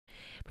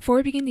Before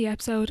we begin the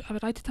episode, I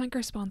would like to thank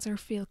our sponsor,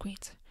 Field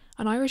Queens,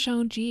 an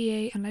Irish-owned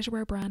GAA and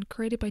leisurewear brand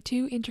created by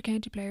two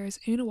inter-county players,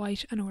 Una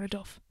White and Orla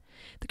Duff.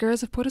 The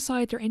girls have put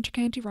aside their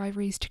inter-county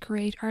rivalries to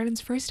create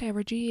Ireland's first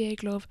ever GAA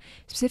glove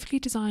specifically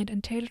designed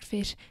and tailored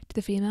fit to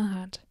the female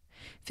hand.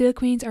 Field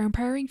Queens are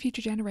empowering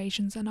future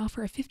generations and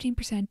offer a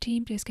 15%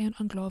 team discount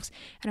on gloves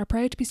and are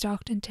proud to be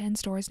stocked in 10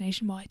 stores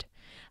nationwide.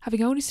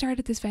 Having only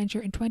started this venture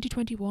in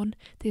 2021,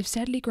 they have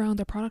steadily grown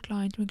their product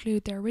line to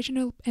include their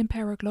original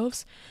Empower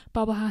gloves,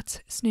 bobble hats,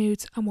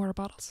 snoods and water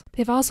bottles.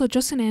 They've also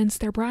just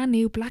announced their brand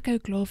new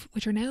Blackout glove,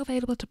 which are now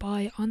available to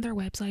buy on their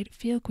website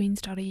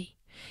fieldqueens.ie.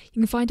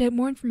 You can find out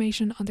more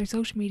information on their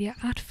social media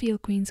at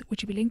Field Queens,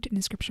 which will be linked in the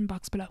description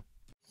box below.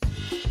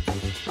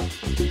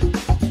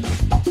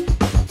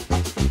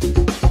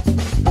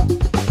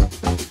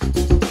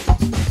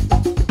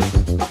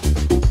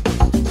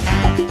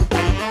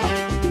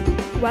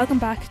 Welcome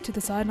back to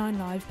the Sideline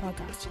Live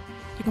podcast.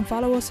 You can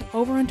follow us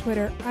over on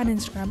Twitter and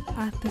Instagram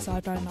at the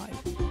Sideline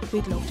Live.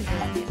 We'd love to hear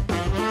from you.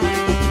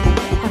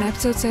 On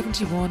episode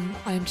 71,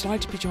 I am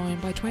delighted to be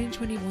joined by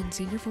 2021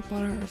 Senior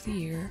Footballer of the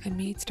Year and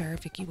Meath star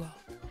Vikki Wall.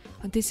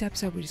 On this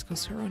episode we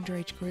discuss her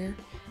underage career,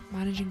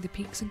 managing the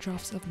peaks and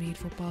troughs of Meath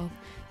football,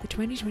 the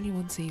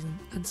 2021 season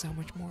and so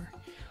much more.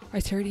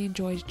 I thoroughly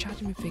enjoyed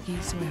chatting with Vikki,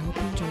 so I hope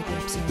you enjoyed the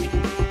episode.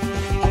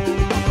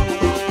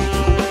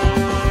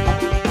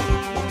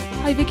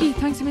 Hi Vikki,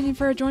 thanks a million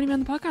for joining me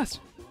on the podcast.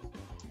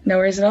 No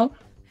worries at all.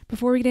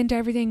 Before we get into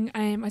everything,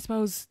 I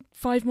suppose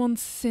 5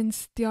 months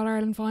since the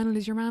All-Ireland final,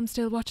 is your mum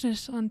still watching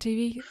it on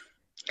TV?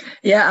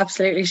 Yeah,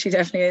 absolutely. She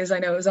definitely is. I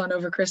know it was on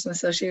over Christmas,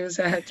 so she was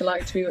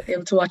delighted to be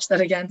able to watch that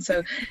again.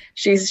 So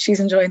she's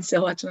enjoying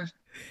still watching it.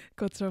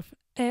 Good stuff.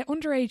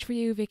 Underage for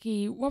you,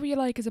 Vikki, what were you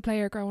like as a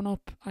player growing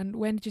up and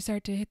when did you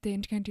start to hit the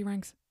inter-county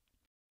ranks?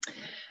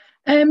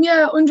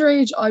 Yeah,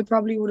 underage I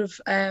probably would have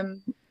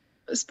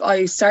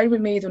I started with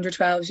Meath under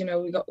 12s. You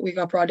know, we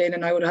got brought in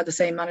and I would have had the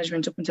same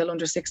management up until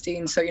under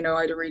 16. So, you know,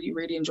 I had a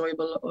really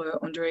enjoyable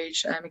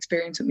underage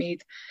experience with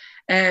Meath.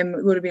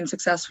 It would have been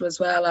successful as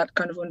well at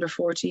kind of under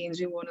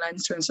 14s. We won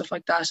Leinster and stuff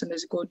like that, and there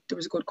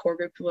was a good core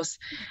group of us.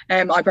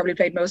 I probably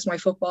played most of my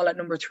football at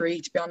number 3,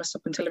 to be honest,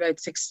 up until about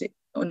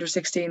under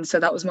 16. So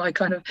that was my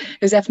kind of,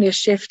 it was definitely a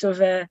shift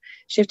of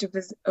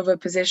a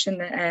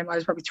position. I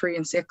was probably 3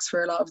 and 6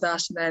 for a lot of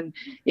that, and then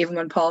even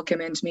when Paul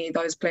came into me,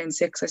 I was playing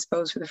 6, I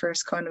suppose, for the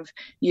first kind of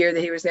year that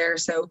he was there.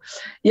 So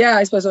yeah,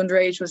 I suppose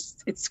underage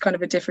it's kind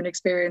of a different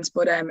experience,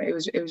 but it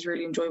was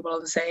really enjoyable all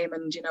the same.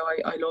 And you know,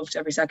 I loved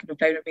every second of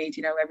playing with Meath.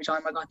 You know, every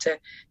time I got to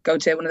go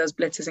to one of those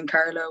blitzes in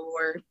Carlow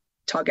or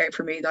tug out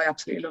for Meath, I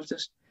absolutely loved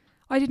it.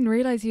 I didn't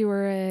realise you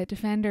were a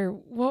defender.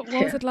 What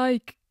was it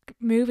like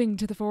moving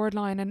to the forward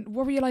line, and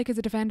what were you like as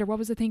a defender? What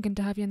was it thinking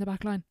to have you in the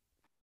back line?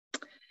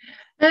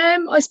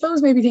 I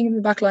suppose maybe thinking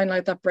the back line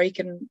like that,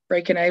 breaking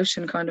out,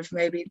 and kind of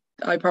maybe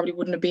I probably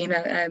wouldn't have been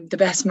the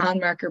best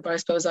man marker, but I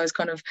suppose I was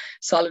kind of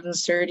solid and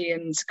sturdy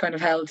and kind of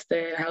held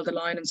the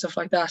line and stuff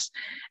like that.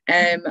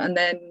 And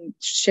then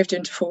shift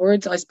into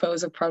forwards, I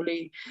suppose I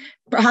probably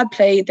had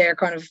played there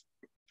kind of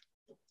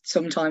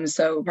sometimes,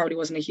 so probably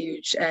wasn't a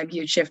huge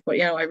shift, but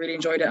you know, I really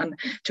enjoyed it. And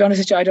to be honest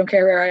with you, I don't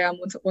care where I am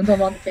once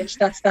I'm on the pitch.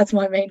 That's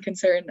my main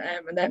concern.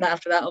 And then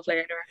after that, I'll play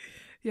anywhere.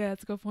 Yeah,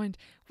 that's a good point.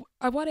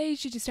 At what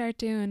age did you start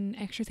doing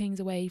extra things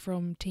away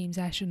from team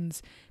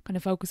sessions, kind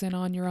of focusing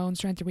on your own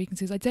strengths or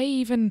weaknesses? I'd say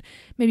even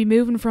maybe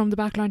moving from the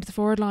back line to the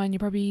forward line, you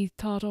probably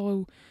thought,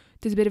 oh,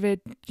 there's a bit of a,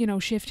 you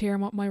know, shift here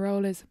in what my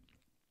role is.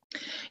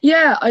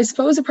 Yeah, I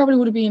suppose it probably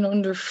would have been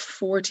under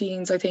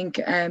 14s. I think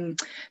the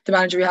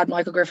manager we had,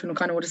 Michael Griffin,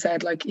 kind of would have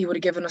said, like, he would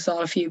have given us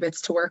all a few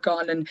bits to work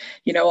on. And,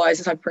 you know, I was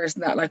the type of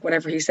person that, like,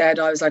 whatever he said,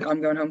 I was like,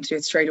 I'm going home to do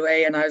it straight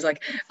away. And I was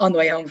like on the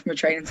way home from a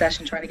training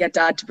session trying to get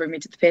Dad to bring me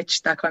to the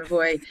pitch, that kind of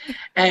way.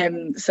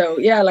 So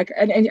yeah, like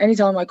any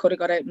time I could have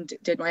got out and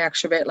did my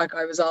extra bit, like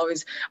I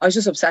was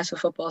just obsessed with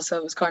football. So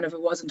it was kind of,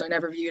 I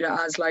never viewed it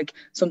as like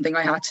something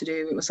I had to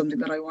do. It was something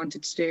that I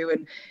wanted to do.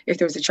 And if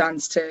there was a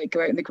chance to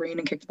go out in the green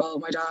and kick the ball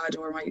with my dad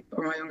or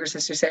my younger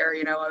sister Sarah,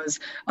 you know,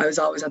 I was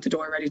always at the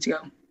door ready to go.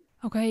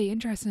 Okay,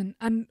 interesting.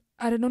 And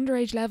at an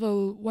underage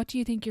level, what do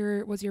you think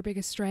was your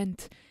biggest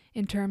strength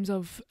in terms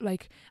of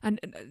like,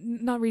 and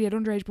not really at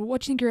underage, but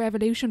what do you think your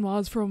evolution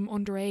was from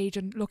underage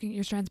and looking at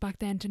your strengths back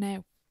then to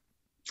now?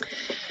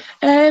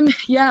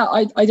 Yeah,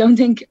 I don't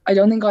think I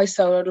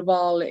soloed the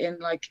ball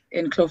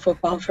in club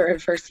football for the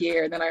first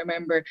year, and then I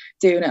remember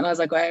doing it and I was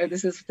like, wow,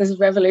 this is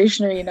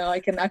revolutionary. You know, I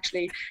can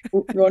actually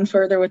run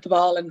further with the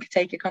ball and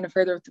take it kind of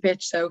further with the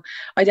pitch. So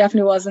I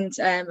definitely wasn't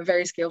a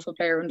very skillful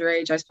player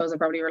underage. I suppose I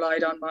probably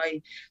relied on my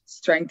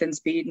strength and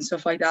speed and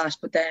stuff like that.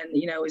 But then,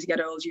 you know, as you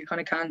get older, you kind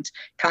of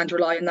can't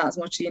rely on that as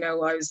much. You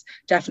know, I was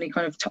definitely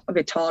kind of a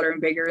bit taller and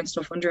bigger and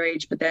stuff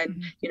underage, but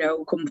then you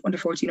know, come under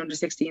 14, under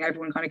 16,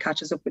 everyone kind of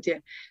catches up with you.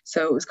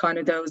 So it was kind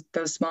of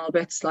those small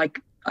bits,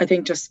 like I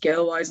think just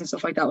skill wise and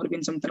stuff like that would have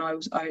been something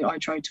I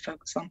tried to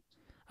focus on.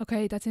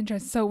 Okay, that's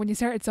interesting. So when you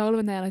started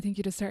soloing then, I think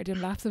you just started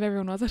doing laps of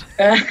everyone, was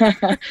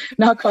it?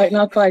 Not quite,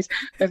 not quite.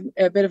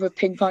 A bit of a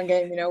ping pong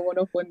game, you know, one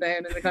up, one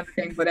down, and the kind of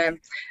thing. But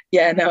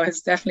yeah, no,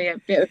 it's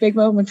definitely a big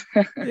moment.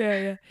 Yeah,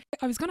 yeah.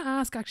 I was going to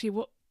ask actually,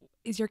 what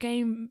is your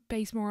game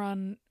based more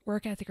on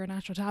work ethic or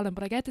natural talent?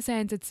 But I get the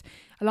sense it's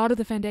a lot of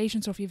the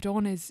foundation stuff you've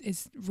done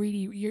is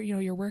really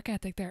your work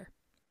ethic there.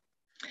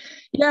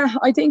 Yeah,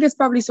 I think it's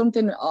probably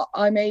something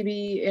I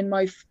maybe in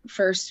my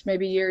first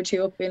maybe year or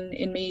two up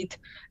in Meath,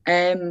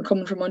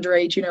 coming from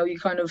underage, you know, you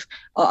kind of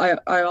I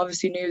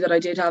obviously knew that I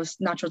did have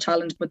natural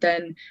talent, but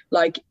then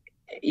like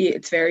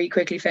it's very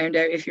quickly found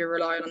out if you're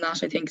relying on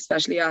that. I think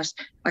especially at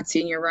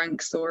senior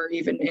ranks or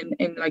even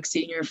in like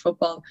senior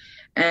football,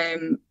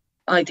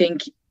 I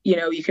think you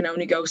know you can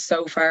only go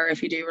so far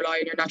if you do rely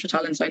on your natural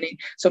talents. I mean,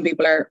 some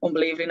people are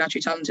unbelievably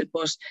naturally talented,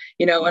 but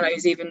you know, and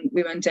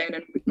we went down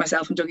and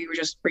myself and Dougie were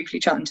just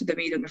briefly chatting to the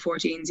Meath under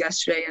 14s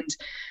yesterday, and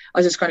I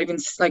was just kind of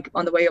even like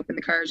on the way up in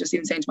the car, just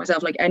even saying to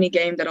myself, like any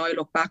game that I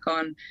look back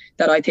on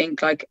that I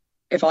think like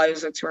if I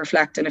was to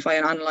reflect and if I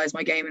analyze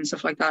my game and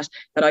stuff like that,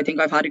 that I think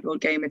I've had a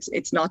good game.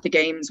 It's not the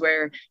games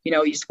where, you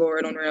know, you score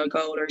an unreal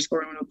goal or you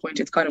score an unreal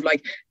point. It's kind of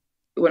like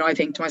when I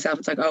think to myself,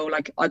 it's like, oh,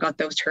 like I got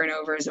those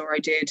turnovers or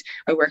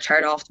I worked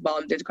hard off the ball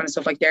and did kind of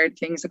stuff like they're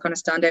things that kind of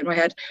stand out in my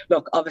head.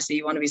 Look, obviously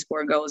you want to be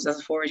scoring goals as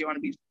a forward, you want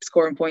to be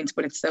scoring points,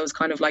 but it's those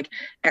kind of like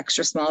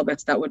extra small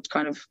bits that would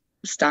kind of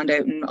stand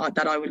out and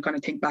that I would kind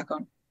of think back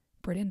on.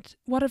 Brilliant.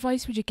 What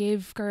advice would you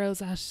give girls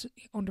at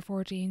under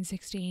 14,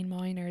 16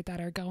 minor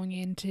that are going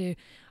into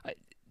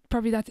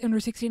probably that under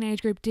 16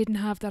 age group didn't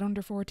have that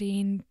under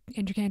 14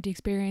 intercounty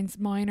experience?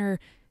 Minor,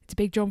 it's a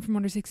big jump from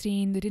under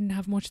 16. They didn't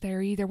have much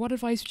there either. What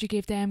advice would you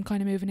give them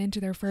kind of moving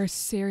into their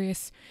first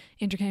serious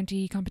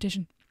intercounty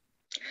competition?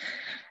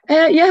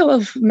 Yeah,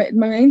 well, my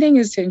main thing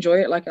is to enjoy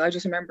it. Like I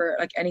just remember,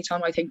 like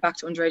anytime I think back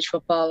to underage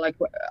football, like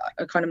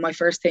kind of my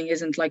first thing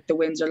isn't like the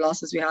wins or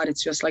losses we had.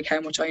 It's just like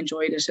how much I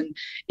enjoyed it. And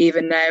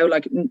even now,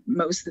 like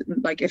most,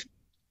 like if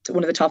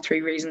one of the top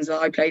three reasons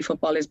that I play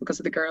football is because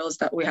of the girls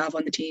that we have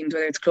on the teams,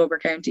 whether it's club or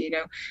county. You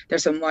know, they're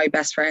some of my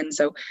best friends.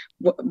 So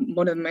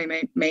one of my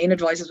main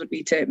advices would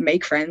be to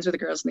make friends with the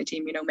girls on the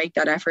team. You know, make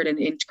that effort and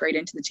integrate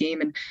into the team.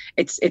 And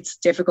it's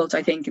difficult,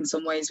 I think, in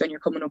some ways when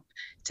you're coming up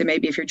to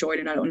maybe if you're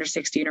joining at under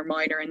 16 or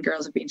minor, and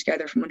girls have been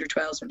together from under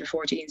 12s, under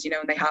 14s. You know,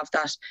 and they have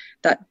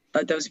that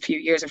those few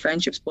years of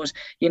friendships. But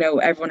you know,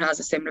 everyone has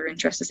a similar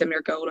interest, a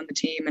similar goal on the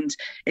team, and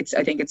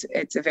I think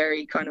it's a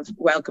very kind of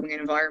welcoming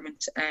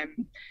environment.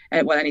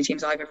 Well, any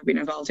teams I've ever been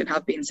involved in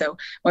have been. So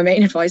my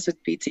main advice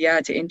would be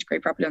to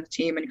integrate properly on the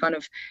team and kind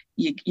of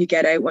you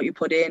get out what you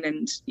put in,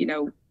 and you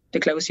know, the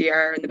closer you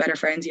are and the better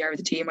friends you are with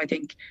the team, I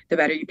think the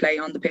better you play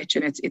on the pitch,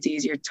 and it's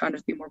easier to kind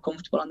of be more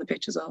comfortable on the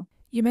pitch as well.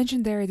 You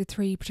mentioned there the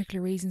three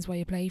particular reasons why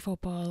you play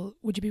football.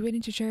 Would you be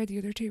willing to share the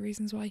other two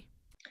reasons why?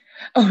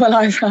 Oh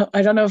well,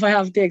 I don't know if I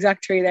have the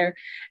exact three there.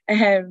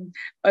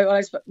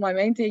 My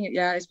main thing,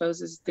 yeah, I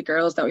suppose, is the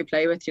girls that we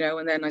play with, you know,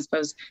 and then I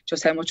suppose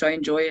just how much I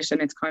enjoy it,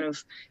 and it's kind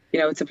of, you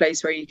know, it's a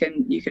place where you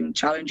can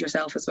challenge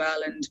yourself as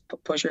well and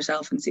push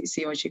yourself and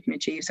see what you can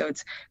achieve. So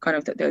it's kind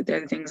of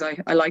the things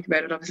I like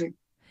about it, obviously.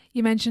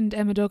 You mentioned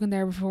Emma Duggan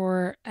there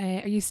before.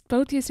 Are you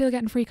both of you still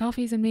getting free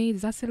coffees in Meath?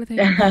 Is that still a thing?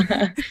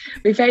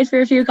 We paid for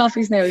a few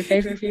coffees now. We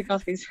paid for a few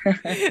coffees.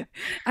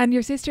 And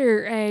your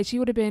sister, she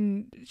would have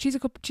been. She's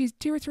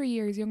 2 or 3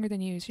 years younger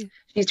than you.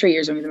 She's 3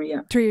 years younger than me.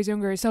 Yeah. 3 years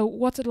younger. So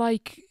what's it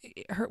like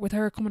with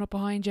her coming up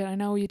behind you? I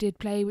know you did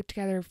play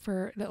together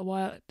for a little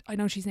while. I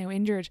know she's now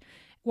injured.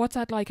 What's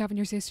that like having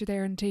your sister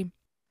there in the team?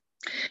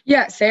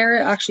 Yeah,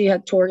 Sarah actually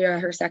had Toria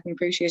her second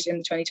appreciate in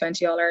the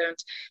 2020 All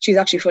Ireland. She's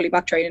actually fully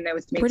back training now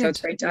with me, so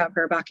it's great to have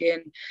her back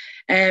in.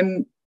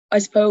 I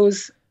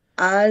suppose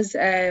as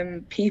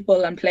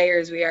people and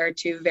players, we are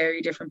two very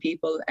different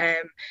people.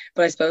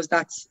 But I suppose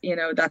that's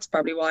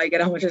probably why I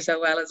get on with her so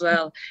well as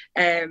well.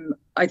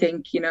 I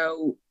think, you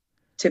know,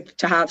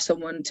 to have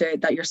someone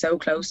that you're so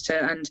close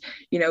to, and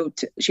you know,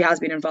 she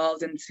has been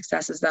involved in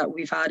successes that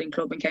we've had in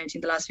club and county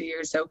in the last few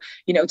years. So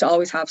you know, to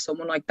always have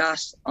someone like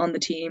that on the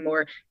team,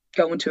 or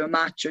going to a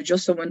match, or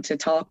just someone to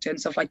talk to and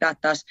stuff like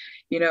that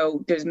you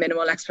know, there's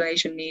minimal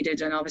explanation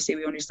needed, and obviously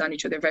we understand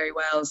each other very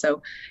well.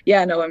 So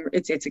yeah, no,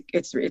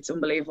 it's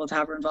unbelievable to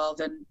have her involved,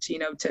 and you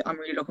know, I'm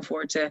really looking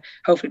forward to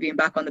hopefully being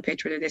back on the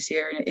pitch with her this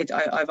year. And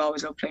I've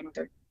always loved playing with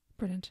her.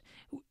 Brilliant.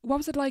 What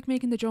was it like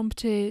making the jump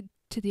to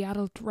the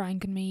adult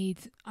rank in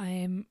Meath?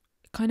 Kind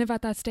of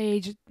at that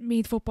stage,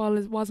 Meath football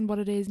wasn't what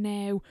it is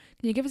now.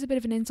 Can you give us a bit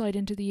of an insight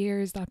into the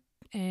years that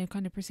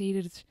kind of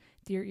preceded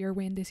your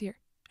win this year,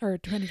 or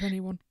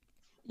 2021?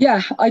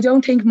 Yeah, I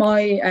don't think my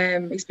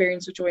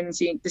experience with joining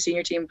the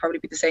senior team would probably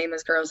be the same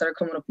as girls that are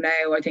coming up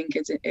now. I think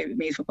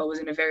Meath football was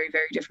in a very,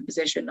 very different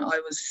position.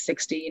 I was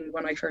 16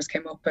 when I first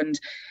came up, and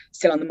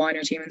still on the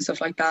minor team and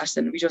stuff like that.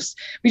 And we just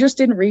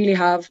didn't really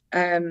have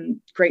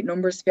great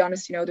numbers, to be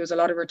honest. You know, there was a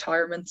lot of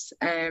retirements,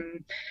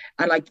 and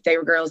like they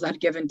were girls that had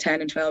given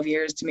 10 and 12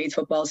 years to Meath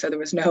football, so there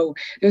was no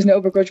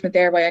begrudgment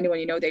there by anyone.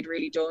 You know, they'd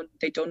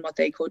done what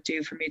they could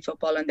do for Meath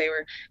football, and they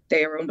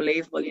were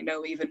unbelievable. You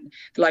know, even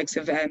the likes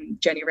of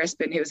Jenny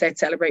Rispin, who was out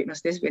celebrating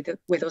us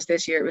with us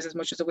this year. It was as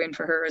much as a win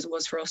for her as it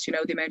was for us, you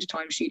know, the amount of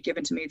time she'd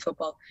given to Meath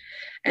football.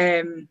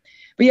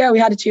 But yeah, we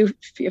had a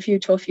few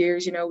tough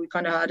years. You know, we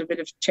kind of had a bit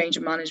of change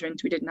of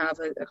management. We didn't have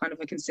a kind of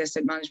a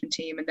consistent management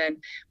team, and then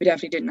we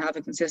definitely didn't have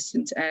a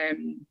consistent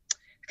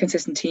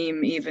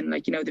team. Even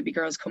like, you know, there'd be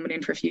girls coming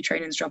in for a few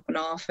trainings, dropping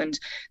off, and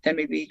then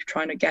we'd be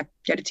trying to get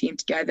a team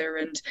together,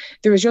 and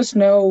there was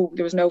no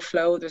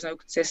flow, there was no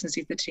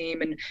consistency to the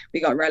team, and we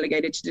got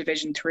relegated to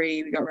Division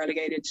 3. We got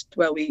relegated,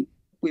 well, we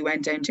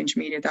went down to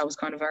intermediate. That was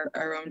kind of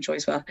our own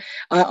choice. Well,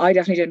 I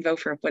definitely didn't vote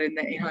for it, but in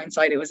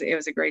hindsight, it was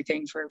a great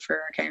thing for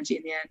our county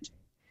in the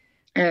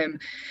end.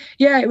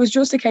 Yeah, it was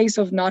just a case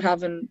of not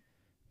having,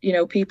 you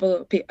know,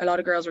 a lot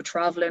of girls were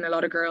traveling, a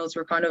lot of girls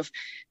were kind of,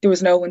 there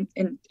was no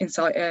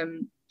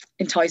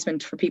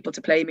enticement for people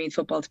to play Meath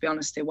football, to be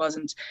honest. It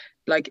wasn't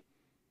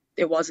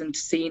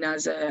seen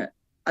as a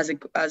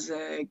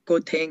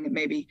good thing,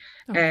 maybe.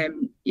 Okay.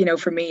 You know,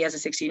 for me as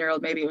a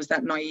 16-year-old, maybe it was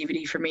that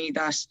naivety for me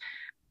that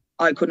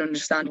I couldn't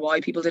understand why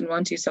people didn't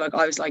want to. So like,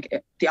 I was like,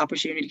 the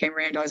opportunity came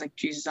around, I was like,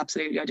 Jesus,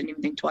 absolutely. I didn't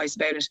even think twice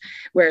about it.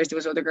 Whereas there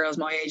was other girls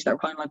my age that were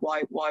kind of like,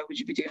 why would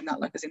you be doing that?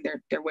 Like, as in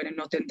they're winning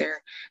nothing.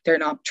 They're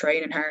not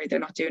training hard. They're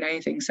not doing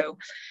anything. So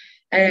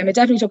it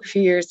definitely took a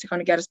few years to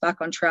kind of get us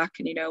back on track.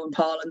 And, you know, when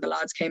Paul and the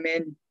lads came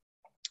in,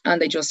 and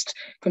they just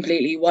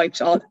completely wiped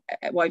a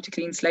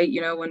clean slate,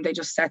 you know, when they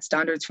just set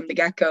standards from the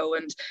get-go.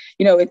 And,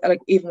 you know, like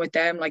even with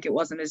them, like it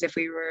wasn't as if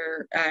we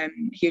were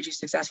hugely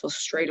successful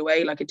straight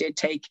away. Like it did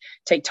take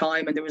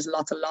time, and there was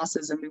lots of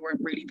losses, and we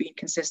weren't really being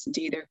consistent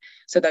either.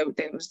 So there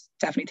was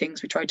definitely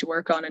things we tried to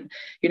work on. And,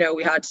 you know,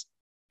 we had,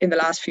 in the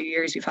last few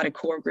years, we've had a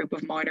core group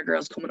of minor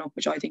girls coming up,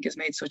 which I think has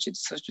made such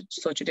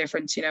a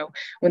difference. You know,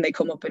 when they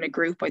come up in a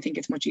group, I think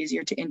it's much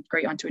easier to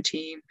integrate onto a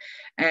team.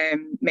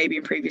 Maybe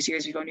in previous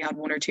years, we've only had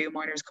one or two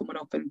minors coming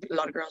up and a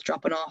lot of girls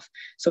dropping off.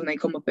 So when they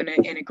come up in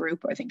a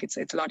group, I think it's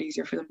a lot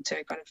easier for them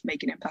to kind of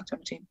make an impact on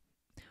the team.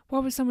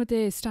 What were some of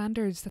the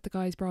standards that the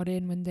guys brought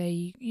in when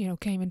they, you know,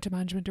 came into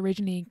management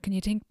originally? Can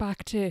you think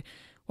back to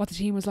what the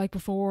team was like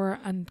before,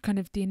 and kind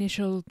of the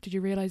initial, did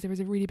you realise there was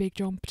a really big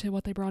jump to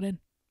what they brought in?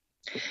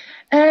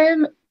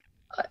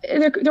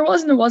 There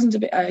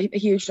wasn't a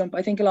huge jump.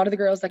 I think a lot of the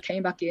girls that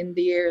came back in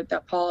the year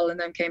that Paul and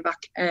them came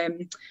back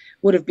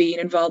would have been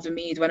involved in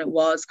Meath when it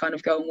was kind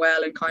of going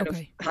well, and kind of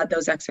had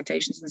those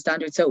expectations and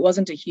standards. So it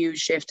wasn't a huge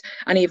shift.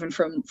 And even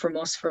from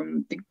us,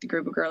 from the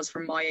group of girls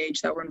from my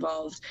age that were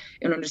involved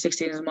in under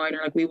 16 as a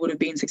minor, like we would have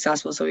been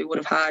successful. So we would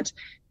have had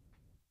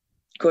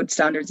good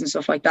standards and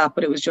stuff like that.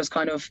 But it was just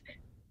kind of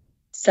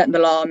setting the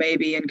law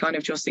maybe, and kind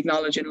of just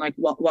acknowledging like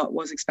what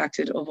was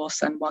expected of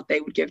us and what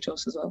they would give to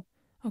us as well.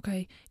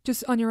 Okay,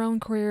 just on your own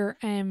career,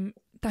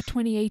 that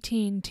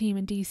 2018 team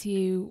in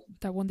DCU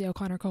that won the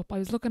O'Connor Cup, I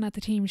was looking at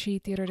the team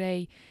sheet the other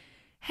day.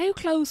 How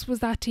close was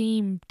that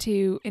team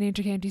to an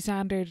inter-county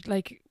standard?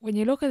 Like, when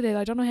you look at it,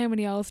 I don't know how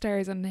many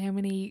All-Stars and how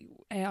many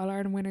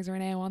All-Ireland winners are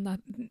now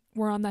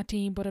were on that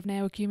team, but have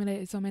now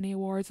accumulated so many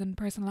awards and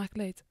personal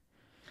accolades.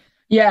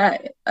 Yeah,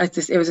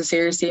 it was a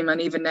serious team,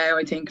 and even now,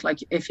 I think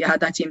like if you had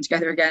that team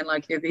together again,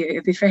 like it'd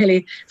be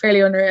fairly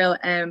unreal.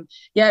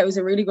 Yeah, it was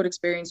a really good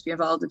experience to be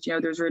involved with. You know,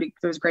 there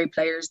was great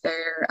players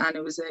there, and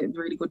it was a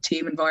really good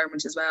team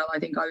environment as well. I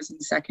think I was in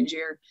the second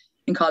year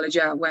in college,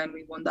 when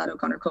we won that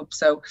O'Connor Cup.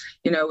 So,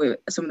 you know, a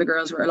lot of the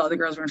girls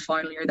were in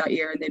final year that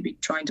year, and they'd be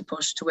trying to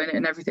push to win it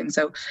and everything.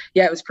 So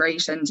yeah, it was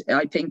great. And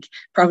I think,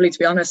 probably, to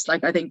be honest,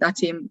 like I think that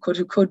team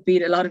could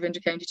beat a lot of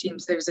inter-county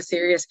teams. There was a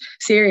serious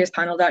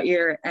panel that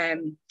year.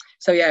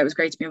 So yeah, it was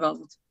great to be involved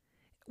with.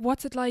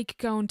 What's it like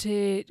going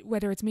to,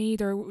 whether it's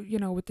Meath or, you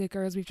know, with the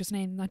girls we've just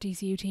named in that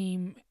DCU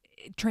team,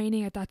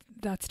 training at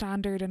that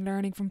standard and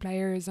learning from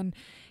players, and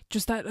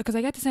just that, because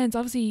I get the sense,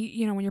 obviously,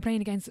 you know, when you're playing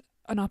against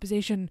an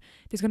opposition,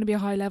 there's going to be a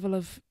high level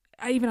of,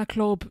 even at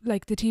club,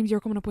 like the teams you're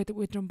coming up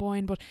with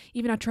Dunboyne, but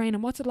even at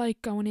training, what's it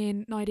like going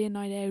in, night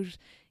out,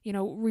 you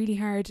know, really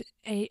hard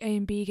A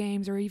and B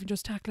games, or even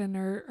just tackling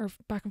or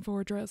back and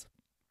forward drills?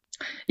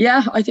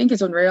 Yeah, I think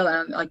it's unreal,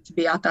 and like to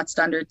be at that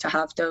standard, to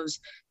have those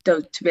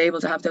to be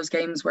able to have those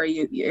games where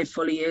it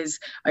fully is.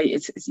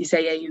 It's you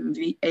say A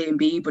and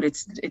B, but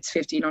it's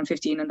 15 on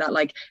 15, and that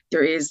like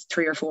there is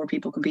 3 or 4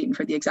 people competing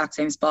for the exact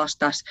same spot.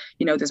 That,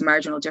 you know, there's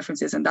marginal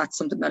differences, and that's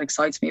something that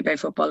excites me about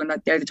football. And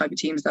that they're the type of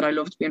teams that I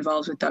love to be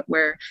involved with. That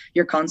where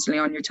you're constantly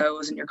on your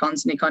toes, and you're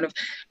constantly kind of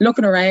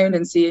looking around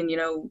and seeing, you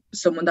know,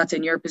 someone that's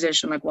in your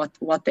position, like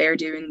what they're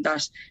doing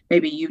that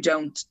maybe you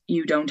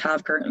don't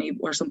have currently,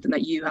 or something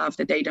that you have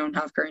that they don't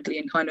have currently,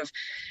 and kind of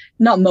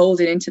not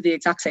molded into the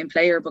exact same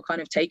player, but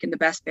kind of taking the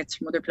best bits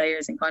from other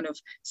players and kind of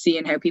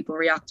seeing how people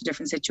react to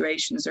different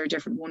situations or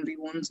different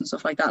 1v1s and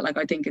stuff like that. Like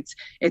I think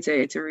it's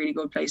a really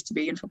good place to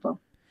be in football.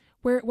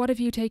 What have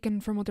you taken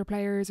from other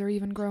players, or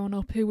even growing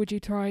up? Who would you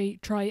try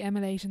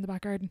emulate in the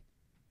back garden?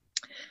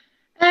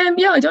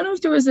 Yeah, I don't know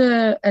if there was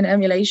an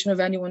emulation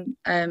of anyone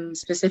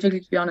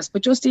specifically, to be honest,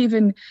 but just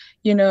even,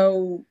 you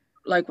know,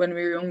 like when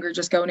we were younger,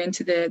 just going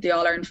into the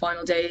All-Ireland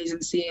final days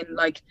and seeing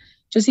like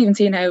just even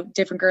seeing how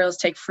different girls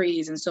take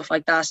frees and stuff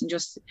like that, and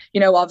just, you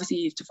know, obviously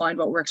you have to find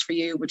what works for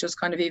you, but just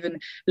kind of even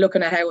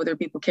looking at how other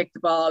people kick the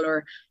ball,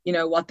 or, you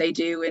know, what they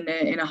do in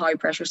a high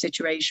pressure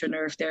situation,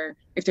 or if they're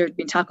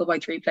being tackled by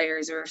three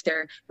players, or if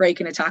they're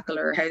breaking a tackle,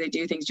 or how they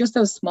do things. Just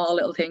those small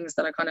little things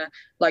that I kind of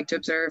like to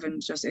observe,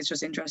 and just it's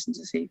just interesting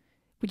to see.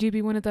 Would you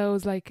be one of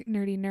those like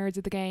nerdy nerds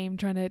at the game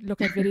trying to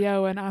look at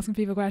video and asking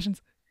people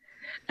questions?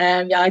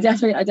 Yeah, I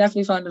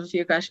definitely found a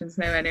few questions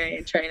now anyway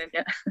in training.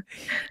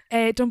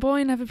 Yeah.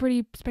 Dunboyne have a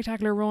pretty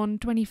spectacular run.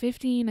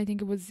 2015, I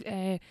think it was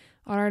All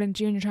Ireland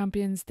Junior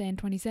Champions. Then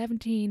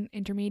 2017,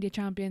 Intermediate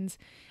Champions.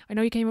 I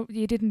know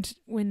you didn't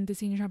win the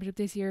Senior Championship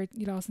this year.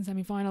 You lost in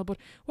semi-final. But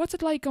what's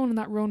it like going on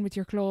that run with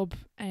your club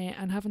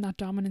and having that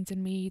dominance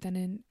in Meath,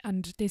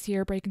 and this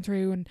year breaking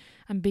through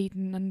and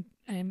beating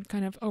and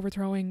kind of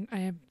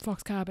overthrowing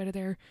Fox Cab out of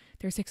their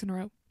 6 in a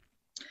row?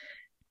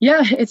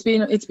 Yeah, it's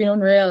been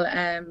unreal.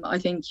 I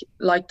think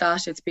like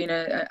that, it's been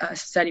a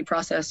steady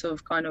process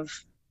of kind of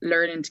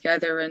learning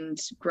together and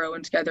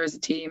growing together as a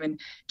team. In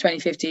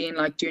 2015,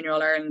 like Junior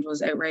All Ireland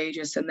was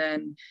outrageous, and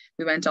then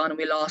we went on and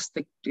we lost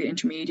the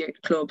intermediate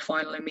club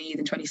final in Meath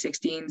in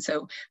 2016.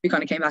 So we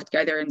kind of came back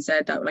together and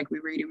said that like we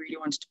really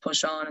wanted to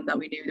push on, and that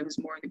we knew there was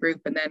more in the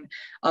group. And then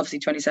obviously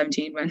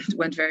 2017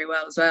 went very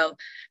well as well.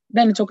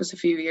 Then it took us a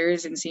few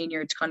years in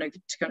senior to kind of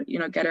you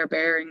know, get our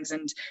bearings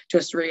and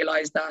just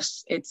realize that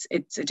it's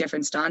a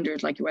different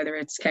standard, like whether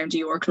it's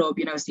county or club,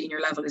 you know, senior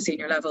level is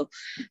senior level.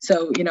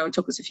 So, you know, it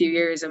took us a few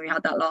years, and we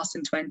had that loss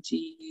in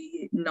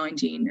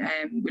 2019,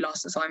 and we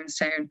lost to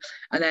Simonstown,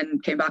 and then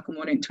came back and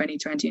won it in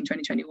 2020 and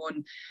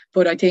 2021.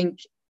 But I think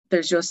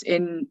there's just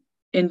in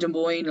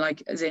Dunboyne,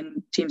 like as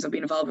in teams I've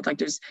been involved with, like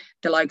there's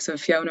the likes of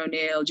Fiona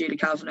O'Neill, Julie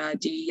Kavanagh,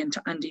 Dee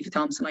and Diva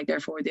Thompson, like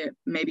therefore the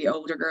maybe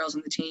older girls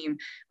on the team,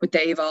 but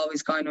they've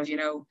always kind of, you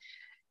know,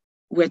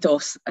 with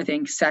us, I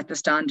think, set the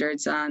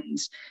standards, and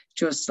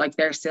just like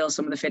they're still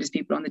some of the fittest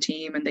people on the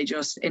team, and they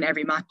just in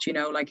every match, you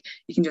know, like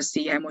you can just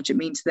see how much it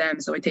means to them.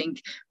 So I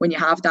think when you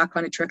have that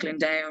kind of trickling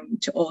down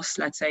to us,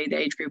 let's say the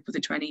age group of the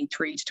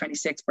 23 to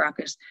 26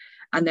 bracket,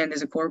 and then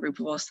there's a core group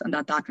of us, and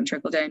that can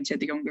trickle down to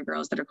the younger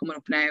girls that are coming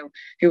up now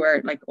who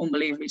are like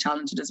unbelievably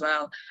talented as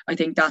well. I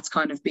think that's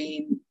kind of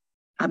been,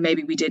 and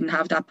maybe we didn't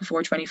have that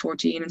before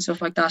 2014 and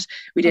stuff like that.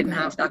 We didn't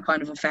have that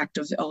kind of effect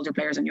of the older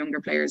players and younger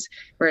players,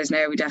 whereas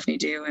now we definitely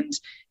do. And,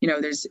 you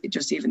know, there's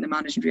just even the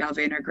management we have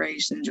in are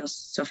great, and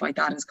just stuff like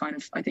that has kind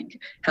of, I think,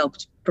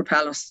 helped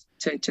propel us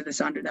to the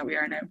standard that we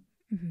are now.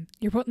 Mm-hmm.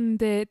 You're putting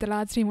the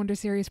lads team under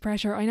serious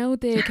pressure. I know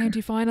the county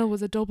final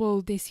was a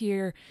double this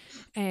year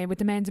with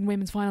the men's and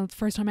women's final. It's the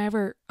first time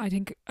ever, I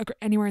think,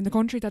 anywhere in the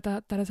country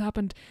that has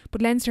happened.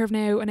 But Leinster have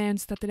now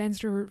announced that the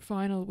Leinster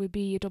final will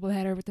be a double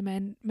header with the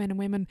men and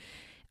women.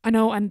 I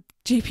know, and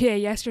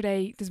GPA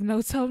yesterday, there's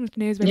been so much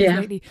news about it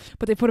lately,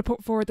 but they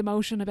put forward the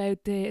motion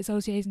about the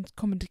associations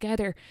coming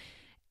together.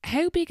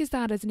 How big is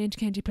that as an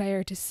intercounty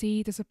player to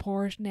see the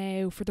support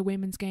now for the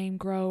women's game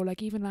grow?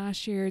 Like even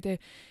last year,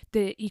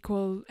 the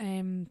equal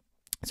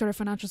sort of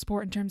financial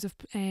support in terms of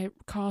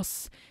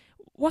costs.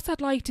 What's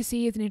that like to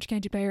see as an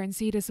intercounty player and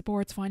see the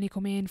supports finally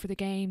come in for the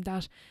game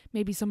that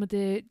maybe some of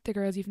the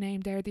girls you've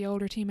named there, the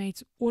older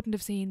teammates, wouldn't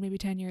have seen maybe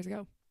 10 years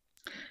ago?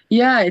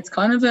 Yeah, it's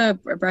kind of a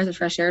breath of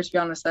fresh air, to be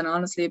honest, and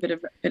honestly a bit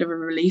of a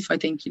relief, I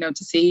think, you know,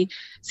 to see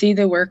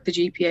the work the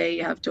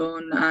GPA have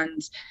done,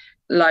 and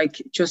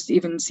like just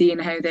even seeing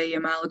how they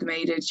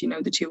amalgamated, you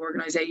know, the two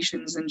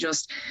organizations, and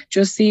just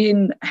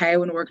seeing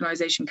how an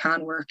organization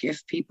can work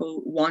if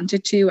people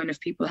wanted to, and if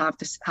people have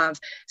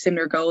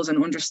similar goals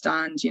and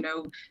understand, you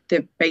know,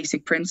 the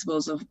basic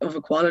principles of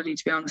equality.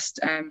 To be honest,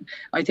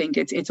 I think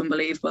it's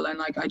unbelievable, and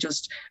like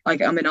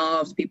I'm in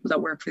awe of the people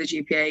that work for the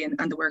GPA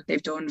and the work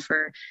they've done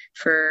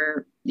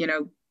for you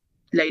know,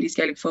 ladies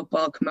Gaelic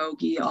football,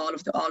 camogie, all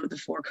of the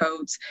four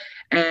codes,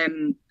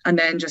 and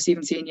then just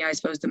even seeing, I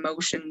suppose the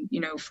motion, you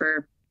know,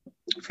 for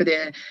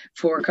the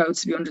four codes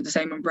to be under the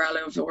same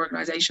umbrella of the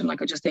organization.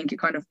 Like I just think it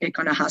kind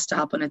of has to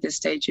happen at this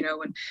stage, you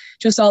know, and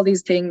just all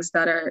these things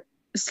that are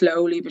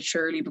slowly but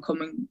surely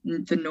becoming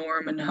the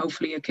norm, and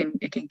hopefully it can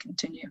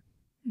continue.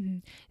 Mm-hmm.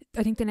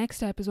 I think the next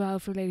step as well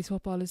for ladies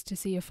football is to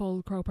see a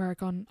full Croke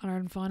Park on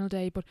Ireland final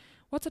day. But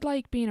what's it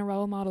like being a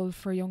role model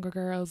for younger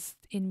girls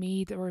in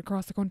Meath or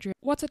across the country?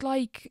 What's it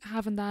like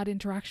having that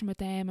interaction with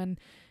them? And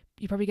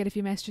you probably get a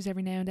few messages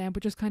every now and then,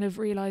 but just kind of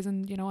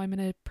realising, you know, I'm in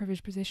a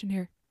privileged position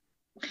here.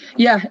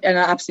 Yeah, and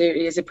it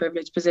absolutely is a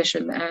privileged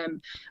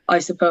position. I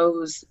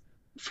suppose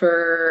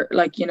for,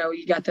 like, you know,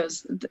 you get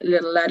those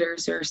little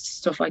letters or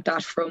stuff like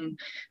that from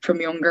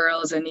young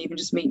girls, and even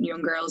just meeting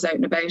young girls out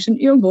and about, and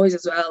young boys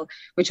as well,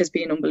 which has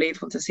been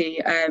unbelievable to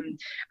see.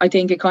 I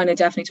think it kind of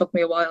definitely took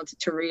me a while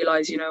to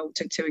realise, you know,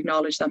 to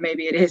acknowledge that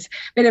maybe it is a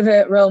bit of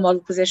a role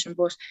model position,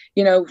 but,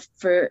 you know,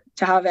 to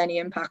have any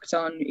impact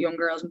on young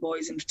girls and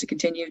boys, and to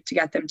continue to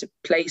get them to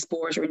play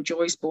sport or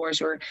enjoy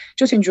sport or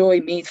just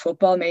enjoy Meath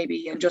football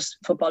maybe, and just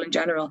football in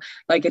general,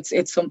 like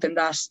it's something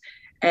that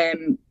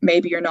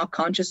maybe you're not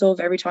conscious of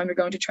every time you're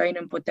going to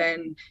training, but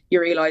then you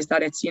realize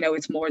that it's,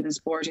 it's more than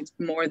sport. It's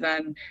more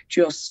than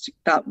just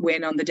that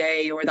win on the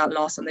day or that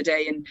loss on the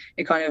day. And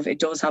it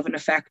does have an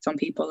effect on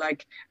people,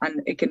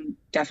 and it can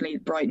definitely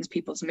brightens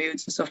people's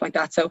moods and stuff like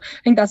that. So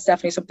I think that's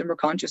definitely something we're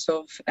conscious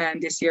of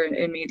this year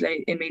in Meath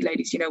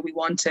Ladies. We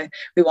want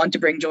to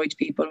bring joy to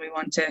people. We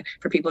want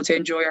for people to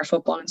enjoy our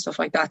football and stuff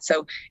like that.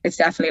 So it's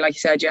definitely, like you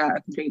said,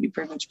 a completely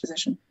privileged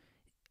position.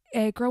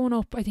 Growing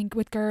up, I think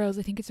with girls,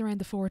 I think it's around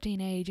the 14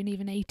 age, and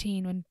even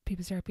 18 when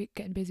people start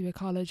getting busy with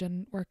college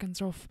and work and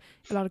stuff,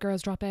 a lot of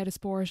girls drop out of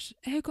sport.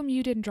 How come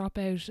you didn't drop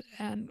out,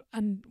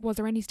 and was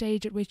there any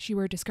stage at which you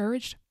were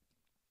discouraged?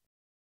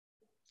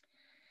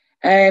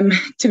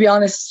 To be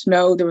honest,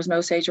 no, there was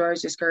no stage where I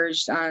was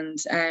discouraged. And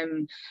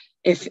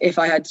if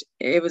I had,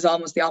 it was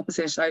almost the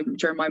opposite.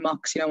 During my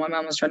mocks, my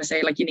mum was trying to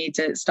say, like, you need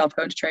to stop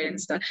going to training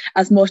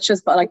as much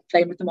as, but like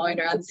playing with the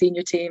minor and the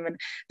senior team. And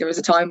there was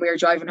a time we were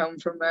driving home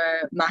from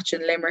a match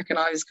in Limerick, and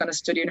I was kind of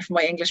studying for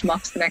my English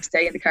mocks the next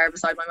day in the car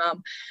beside my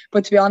mum.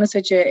 But to be honest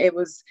with you, it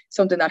was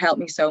something that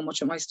helped me so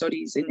much with my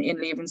studies in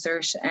Leaving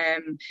Cert.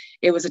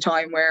 It was a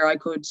time where I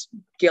could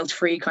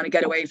guilt-free kind of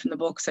get away from the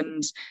books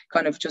and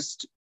kind of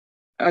just,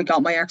 I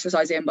got my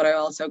exercise in, but I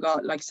also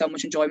got like so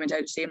much enjoyment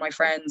out of seeing my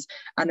friends.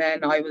 And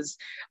then I was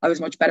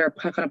much better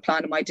kind of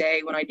planning my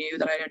day when I knew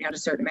that I only had a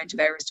certain amount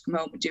of hours to come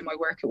home and do my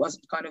work. It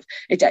wasn't kind of,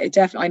 it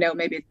definitely, I know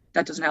maybe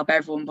that doesn't help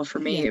everyone, but for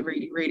me, it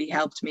really, really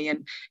helped me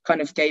and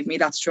kind of gave me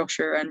that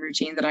structure and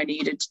routine that I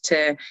needed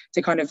to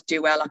kind of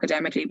do well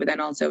academically, but then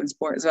also in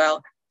sport as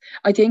well.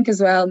 I think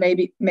as well,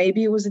 maybe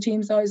it was the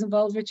teams that I was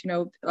involved with,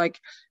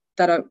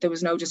 that there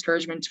was no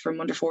discouragement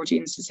from under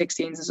 14s to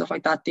 16s and stuff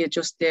like that.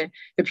 The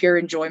pure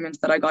enjoyment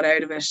that I got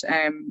out of it.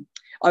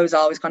 I was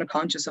always kind of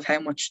conscious of how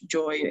much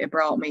joy it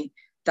brought me,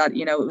 that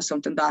it was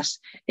something that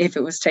if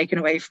it was taken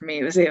away from me,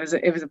 it was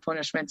a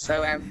punishment.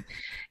 So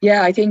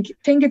I think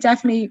it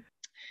definitely,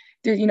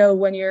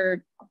 when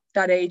you're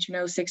that age,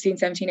 16,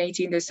 17,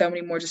 18, there's so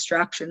many more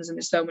distractions and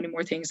there's so many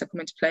more things that come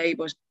into play.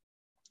 But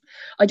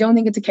I don't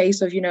think it's a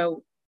case of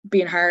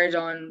being hard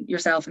on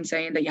yourself and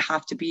saying that you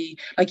have to be,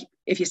 like,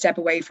 if you step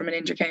away from an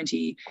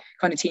inter-county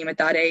kind of team at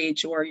that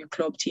age, or your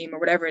club team or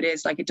whatever it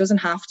is, like, it doesn't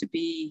have to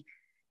be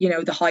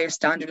the highest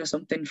standard of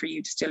something for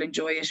you to still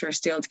enjoy it or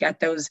still to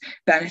get those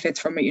benefits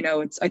from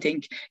it. I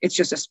think it's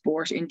just a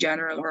sport in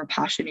general, or a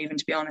passion even,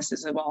 to be honest,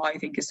 is what I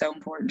think is so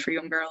important for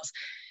young girls,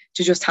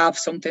 to just have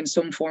some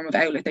form of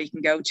outlet that you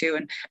can go to.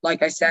 And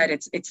like I said,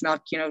 it's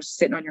not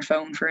sitting on your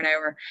phone for an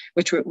hour,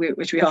 which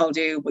we all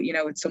do, but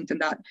it's something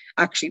that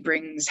actually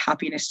brings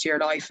happiness to your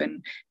life.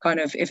 And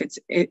kind of, if it's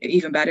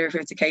even better, if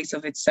it's a case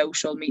of it's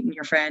social, meeting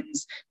your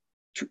friends,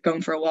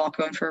 going for a walk,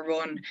 going for a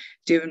run,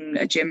 doing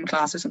a gym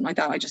class or something like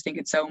that. I just think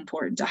it's so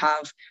important to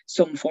have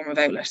some form of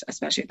outlet,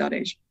 especially at that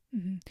age.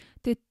 Mm-hmm.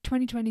 The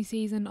 2020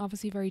 season,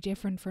 obviously very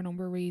different for a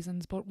number of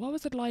reasons, but what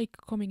was it like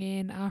coming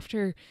in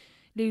after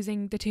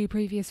losing the two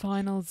previous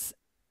finals?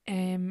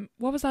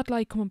 What was that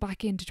like coming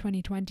back into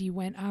 2020,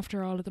 when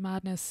after all of the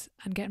madness,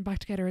 and getting back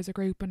together as a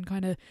group and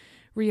kind of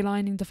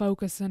realigning the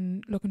focus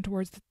and looking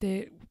towards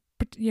I'd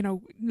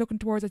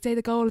say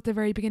the goal at the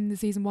very beginning of the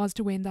season was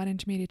to win that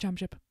intermediate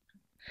championship?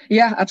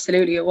 Yeah,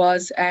 absolutely, it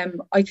was.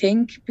 I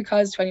think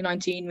because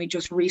 2019 we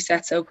just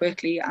reset so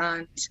quickly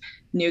and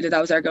knew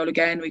that was our goal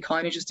again, we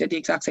kind of just did the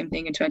exact same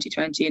thing in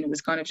 2020, and it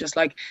was kind of just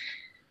like,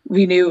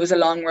 we knew it was a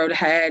long road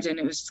ahead, and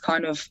it was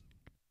kind of,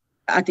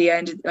 at the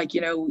end, like,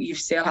 you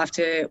still have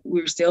to,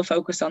 we were still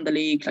focused on the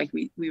league. Like,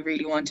 we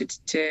really wanted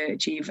to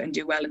achieve and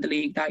do well in the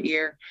league that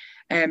year.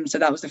 So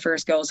that was the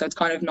first goal. So it's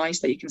kind of nice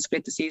that you can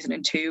split the season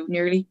in two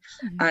nearly,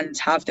 and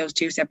have those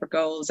two separate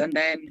goals, and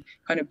then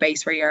kind of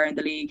base where you are in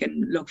the league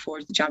and look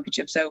forward to the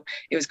championship. So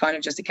it was kind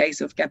of just a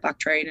case of get back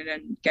training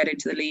and get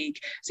into the league.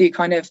 So you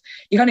kind of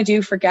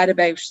do forget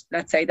about,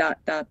 let's say,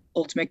 that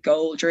ultimate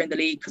goal during the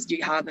league, because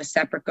you have a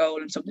separate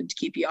goal and something to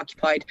keep you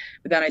occupied.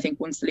 But then I think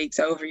once the league's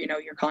over,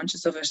 you're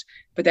conscious of it,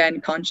 but then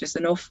conscious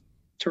enough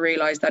to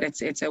realize that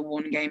it's a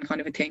one game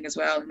kind of a thing as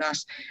well, and that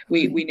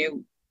we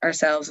knew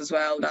ourselves as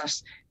well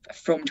that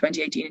from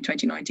 2018 and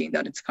 2019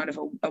 that it's kind of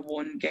a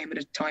one game at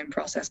a time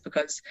process,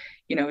 because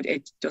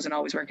it doesn't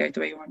always work out the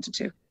way you want it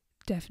to.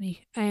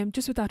 Definitely.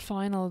 Just with that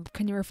final,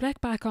 can you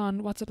reflect back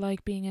on what's it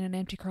like being in an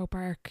empty Croke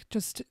Park,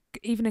 just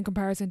even in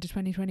comparison to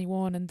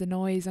 2021, and the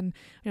noise, and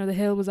the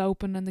hill was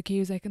open and the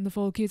Cusack and the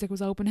full Cusack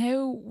was open?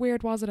 How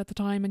weird was it at the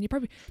time? And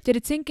did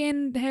it sink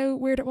in how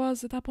weird it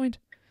was at that point?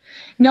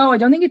 No, I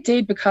don't think it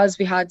did, because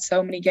we had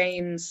so many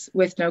games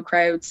with no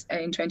crowds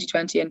in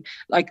 2020, and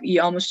like,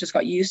 you almost just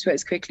got used to it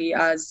as quickly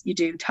as you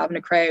do to having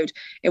a crowd.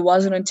 It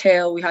wasn't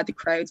until we had the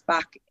crowds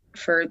back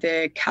for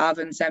the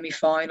Cavan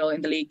semi-final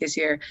in the league this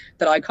year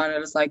that I kind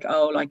of was like,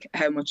 oh, like,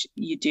 how much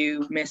you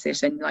do miss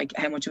it, and like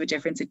how much of a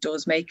difference it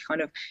does make.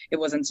 Kind of, it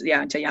wasn't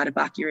until you had it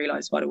back you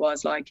realised what it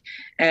was like.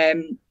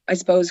 I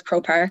suppose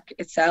Croke Park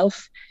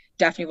itself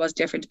definitely was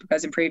different,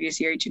 because in previous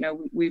years,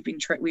 we'd been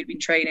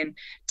training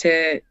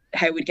to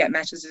how we'd get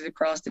messages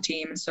across the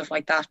team and stuff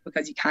like that,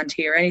 because you can't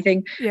hear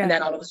anything. Yeah. And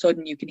then all of a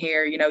sudden you can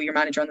hear, your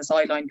manager on the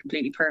sideline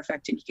completely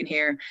perfect, and you can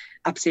hear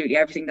absolutely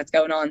everything that's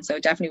going on. So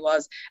it definitely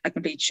was a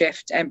complete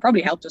shift, and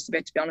probably helped us a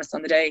bit, to be honest,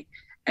 on the day.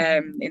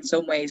 In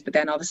some ways, but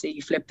then obviously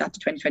you flip that to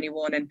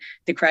 2021, and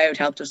the crowd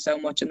helped us so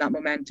much, and that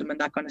momentum and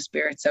that kind of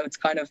spirit. So it's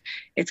kind of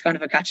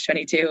a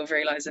catch-22 of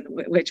realizing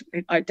which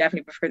I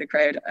definitely prefer the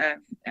crowd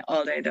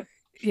all day though.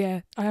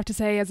 Yeah, I have to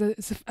say, as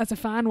a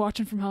fan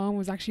watching from home, it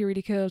was actually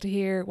really cool to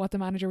hear what the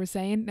manager was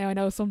saying. Now I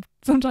know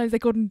sometimes they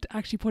couldn't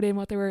actually put in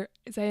what they were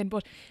saying,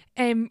 but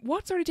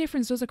what sort of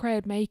difference does a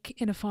crowd make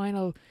in a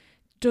final?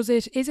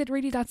 Is it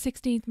really that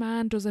 16th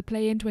man? Does it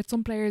play into it?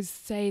 Some players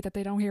say that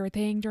they don't hear a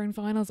thing during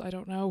finals. I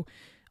don't know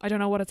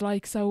what it's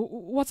like. So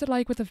what's it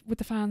like with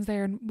the fans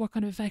there, and what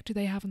kind of effect do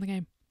they have on the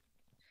game?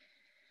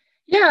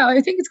 Yeah,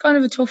 I think it's kind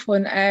of a tough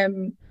one.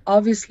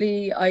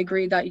 Obviously, I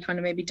agree that you kind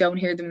of maybe don't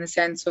hear them, in the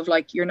sense of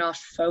like you're not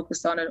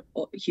focused on it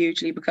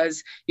hugely,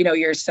 because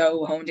you're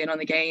so honed in on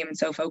the game and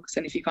so focused.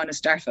 And if you kind of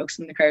start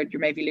focusing on the crowd, you're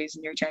maybe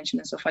losing your attention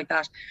and stuff like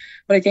that.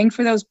 But I think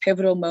for those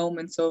pivotal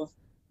moments of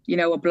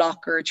a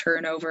block or a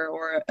turnover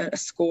or a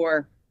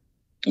score,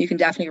 you can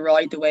definitely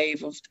ride the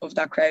wave of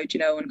that crowd,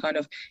 and kind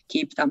of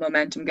keep that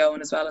momentum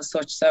going as well as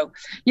such. So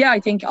yeah,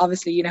 I think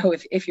obviously,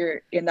 if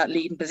you're in that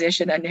leading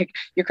position and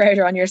your crowd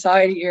are on your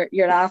side,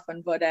 you're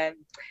laughing. But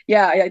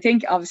yeah, I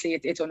think obviously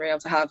it's unreal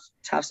to have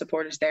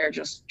supporters there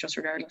just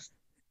regardless.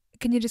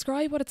 Can you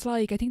describe what it's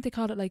like? I think they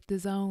call it like the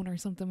zone or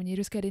something, when you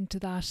just get into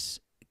that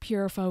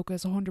pure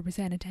focus,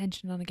 100%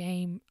 attention on a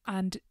game.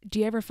 And do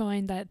you ever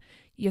find that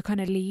you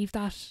kind of leave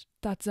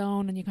that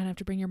zone and you kind of have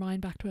to bring your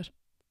mind back to it?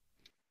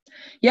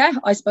 Yeah,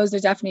 I suppose there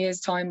definitely is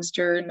times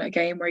during a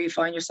game where you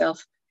find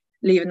yourself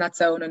leaving that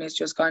zone, and it's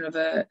just kind of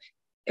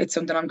it's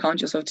something I'm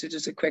conscious of, to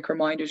just a quick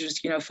reminder,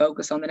 just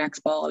focus on the next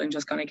ball and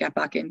just kind of get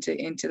back into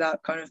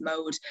that kind of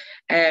mode.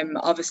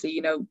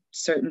 Obviously,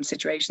 certain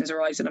situations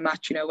arise in a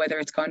match, whether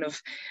it's kind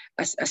of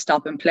a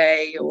stop and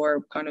play,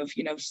 or kind of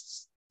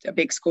a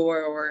big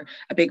score, or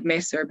a big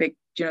miss, or a big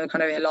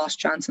kind of a lost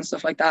chance and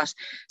stuff like that.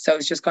 So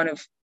it's just kind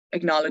of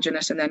acknowledging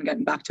it and then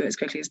getting back to it as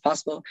quickly as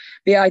possible.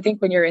 But yeah, I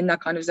think when you're in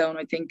that kind of zone,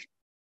 I think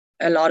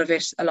a lot of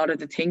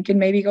the thinking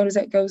maybe goes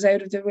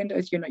out of the window.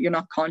 You're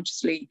not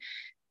consciously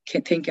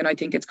thinking. I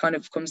think it's kind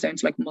of comes down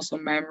to like muscle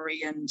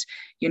memory and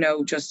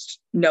just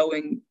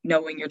knowing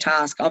your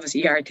task.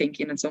 Obviously you are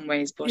thinking in some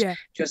ways, but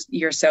just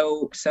you're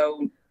so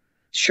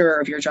sure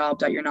of your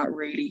job that you're not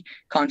really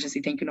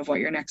consciously thinking of what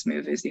your next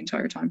move is the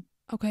entire time.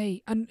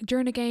 Okay, and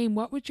during a game,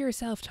 what would your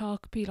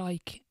self-talk be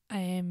like?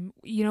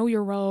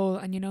 Your role,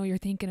 and your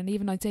thinking, and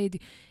even I'd say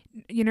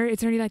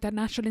it's really like that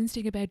natural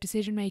instinct about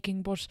decision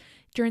making. But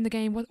during the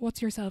game,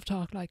 what's your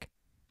self-talk like?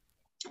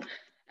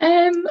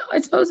 I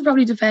suppose it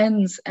probably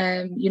depends.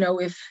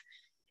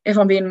 If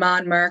I'm being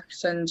man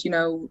marked and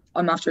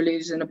I'm after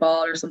losing a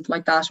ball or something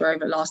like that, or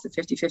I've lost a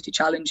 50-50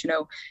 challenge,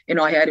 in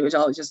my head it would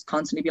always just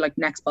constantly be like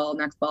next ball,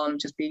 and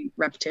just be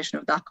repetition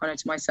of that kind of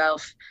to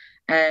myself.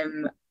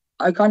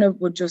 I kind of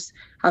would just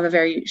have a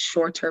very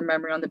short-term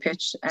memory on the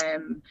pitch.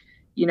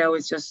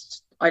 It's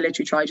just I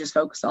literally try just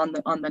focus on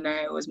the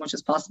now as much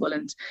as possible,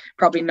 and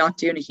probably not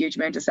doing a huge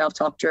amount of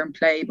self-talk during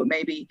play, but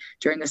maybe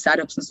during the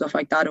setups and stuff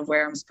like that, of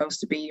where I'm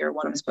supposed to be or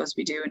what I'm supposed to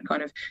be doing,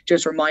 kind of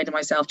just reminding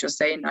myself, just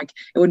saying, like,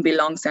 it wouldn't be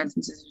long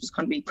sentences, it just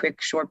kind of be quick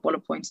short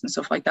bullet points and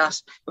stuff like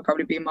that would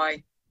probably be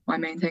my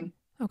main thing.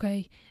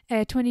 Okay,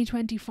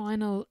 2020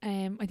 final.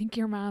 I think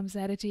your mum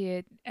said it to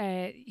you.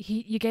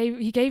 He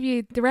gave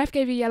you, the ref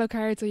gave you a yellow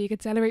card so you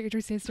could celebrate with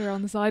your sister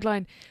on the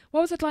sideline. What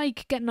was it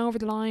like getting over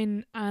the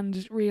line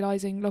and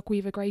realising, look, we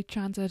have a great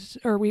chance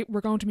we're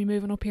going to be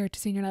moving up here to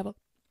senior level?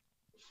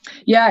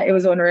 Yeah, it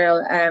was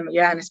unreal.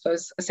 Yeah, and I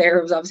suppose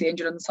Sarah was obviously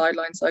injured on the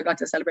sideline, so I got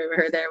to celebrate with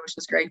her there, which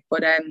was great.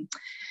 But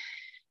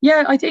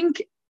yeah, I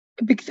think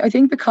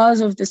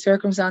because of the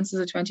circumstances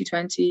of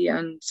 2020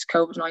 and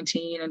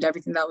COVID-19 and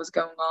everything that was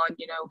going on,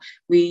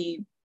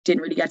 we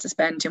didn't really get to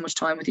spend too much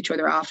time with each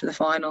other after the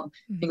final.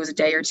 I think it was a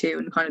day or two,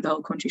 and kind of the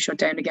whole country shut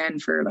down again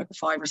for like a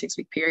 5 or 6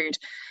 week period.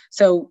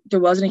 So there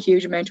wasn't a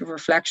huge amount of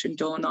reflection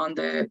done on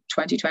the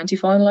 2020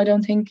 final, I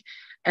don't think.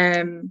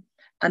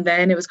 And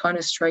then it was kind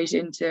of straight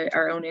into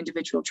our own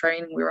individual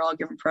training. We were all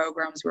given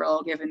programs. We were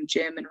all given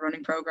gym and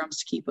running programs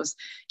to keep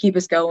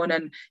us going.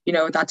 And,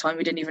 at that time,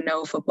 we didn't even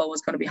know football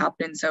was going to be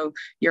happening. So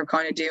you're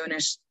kind of doing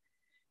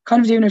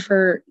it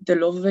for the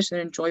love of it and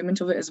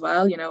enjoyment of it as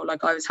well.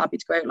 Like, I was happy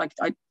to go out. Like,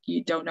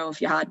 you don't know if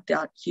you had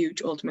that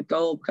huge ultimate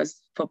goal, because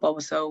football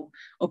was so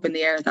up in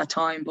the air at that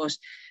time. But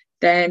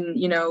then,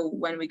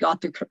 when we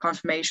got the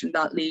confirmation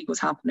that league was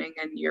happening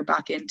and you're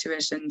back into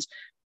it, and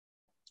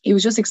it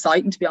was just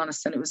exciting, to be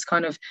honest. And it was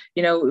kind of,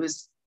 it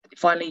was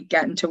finally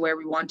getting to where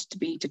we wanted to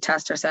be, to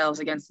test ourselves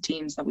against the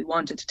teams that we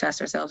wanted to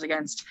test ourselves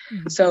against.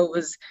 So it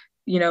was,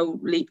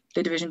 the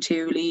Division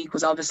 2 league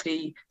was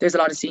obviously, there's a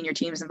lot of senior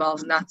teams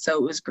involved in that. So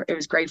it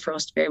was great for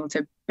us to be able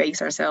to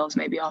base ourselves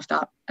maybe off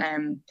that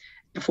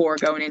before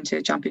going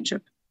into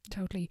championship.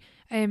 Totally.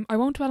 I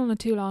won't dwell on it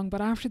too long, but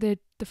after the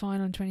the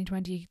final in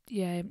 2020,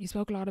 yeah, you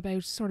spoke a lot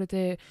about sort of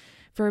the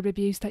verbal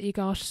abuse that you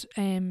got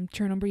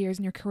through a number of years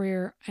in your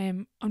career.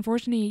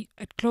 Unfortunately,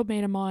 a club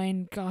mate of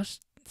mine got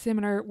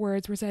similar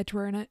words were said to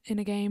her in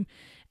a game.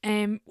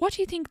 What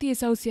do you think the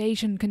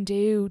association can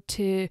do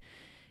to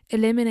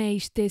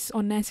eliminate this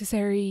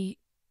unnecessary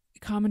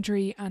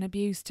commentary and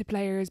abuse to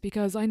players?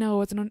 Because I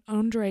know as an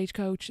underage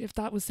coach, if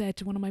that was said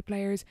to one of my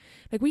players,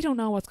 like, we don't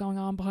know what's going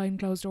on behind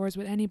closed doors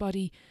with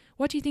anybody.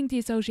 What do you think the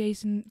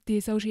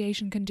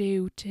association can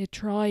do to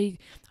try,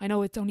 I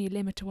know it's only a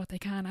limit to what they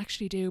can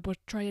actually do, but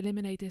try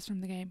eliminate this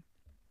from the game?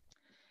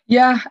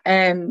 Yeah,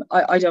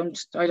 I don't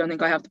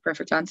think I have the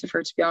perfect answer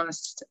for it, to be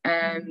honest.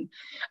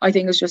 I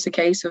think it's just a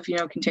case of,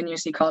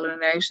 continuously calling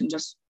it out and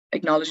just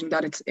acknowledging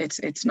that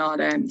it's not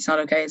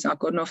okay, it's not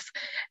good enough.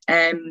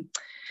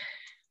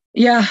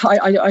 Yeah,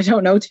 I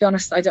don't know, to be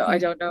honest. I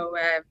don't know.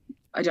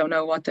 I don't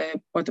know what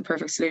the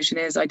perfect solution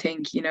is. I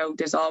think,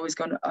 there's always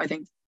going to, I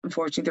think,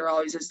 unfortunately, there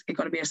always is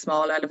going to be a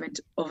small element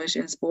of it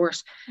in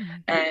sport.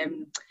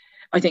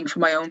 I think from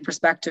my own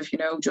perspective,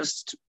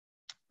 just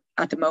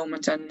at the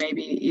moment, and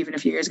maybe even a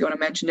few years ago when I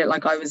mentioned it,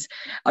 like, I was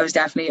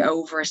definitely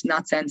over it in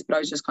that sense, but I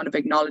was just kind of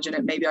acknowledging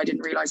it. Maybe I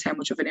didn't realize how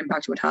much of an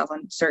impact it would have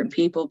on certain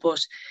people,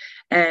 but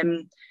I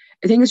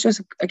think it's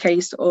just a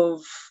case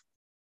of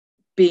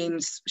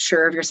being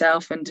sure of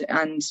yourself and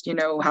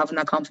having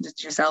that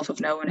confidence in yourself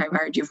of knowing how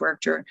hard you've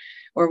worked or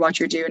what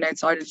you're doing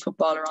outside of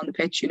football or on the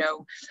pitch,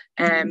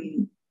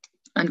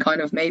 and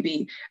kind of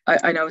maybe,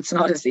 I know it's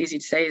not as easy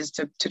to say as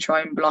to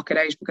try and block it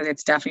out, because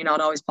it's definitely not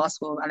always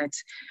possible, and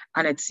it's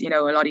a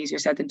lot easier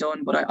said than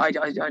done, but I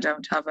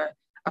don't have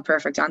a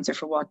perfect answer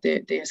for what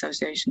the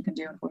association can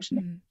do,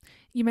 unfortunately.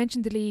 You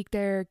mentioned the league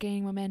there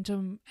gaining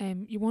momentum.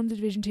 You won the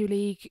Division 2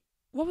 league.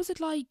 What was it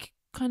like,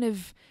 kind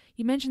of,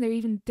 you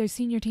mentioned there's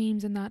senior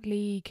teams in that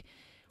league.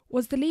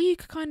 Was the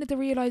league kind of the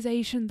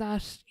realisation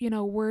that,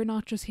 we're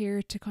not just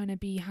here to kind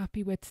of be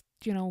happy with,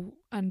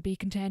 and be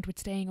content with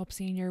staying up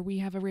senior, we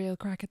have a real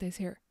crack at this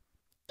here?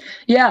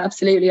 Yeah,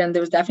 absolutely. And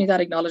there was definitely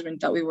that acknowledgement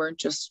that we weren't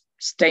just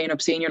staying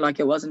up senior. Like,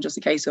 it wasn't just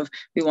a case of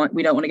we don't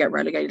want to get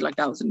relegated. Like,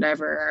 that was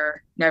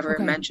never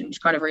Okay. mentioned,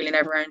 kind of really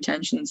never our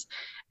intentions.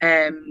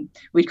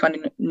 We'd kind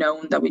of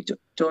known that we'd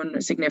done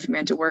a significant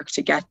amount of work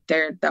to get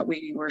there, that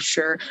we were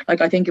sure. Like,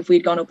 I think if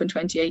we'd gone up in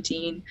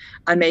 2018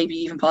 and maybe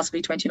even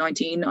possibly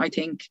 2019, I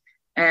think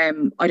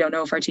I don't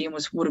know if our team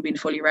would have been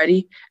fully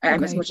ready.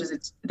 Okay. As much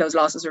as those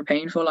losses were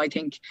painful, I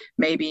think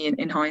maybe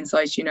in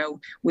hindsight,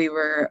 we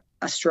were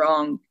a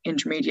strong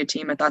intermediate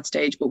team at that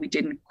stage, but we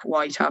didn't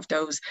quite have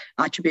those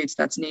attributes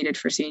that's needed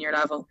for senior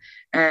level.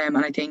 And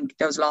I think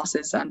those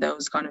losses and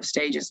those kind of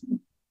stages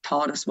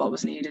taught us what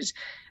was needed.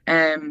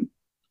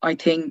 I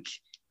think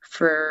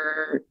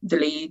for the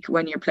league,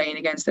 when you're playing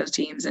against those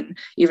teams, and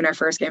even our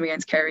first game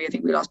against Kerry, I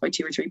think we lost by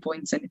 2 or 3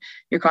 points, and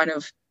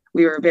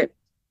we were a bit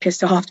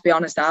pissed off, to be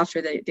honest,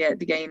 after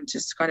the game,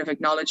 just kind of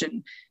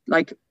acknowledging,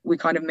 like, we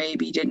kind of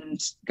maybe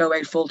didn't go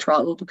out full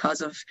throttle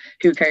because of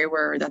who Kerry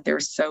were, that they're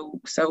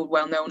so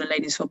well known in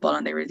ladies football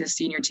and they were the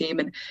senior team,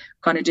 and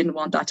kind of didn't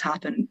want that to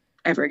happen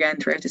ever again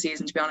throughout the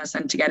season, to be honest.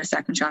 And to get a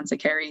second chance at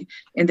Kerry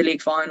in the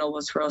league final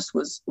was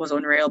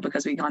unreal,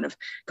 because we kind of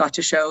got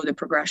to show the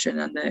progression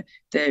and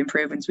the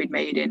improvements we'd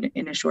made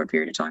in a short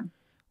period of time.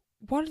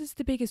 What is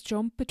the biggest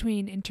jump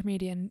between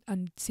intermediate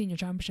and senior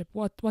championship?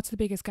 What's the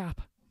biggest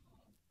gap?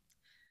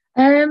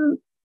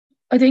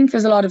 I think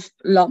there's a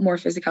lot more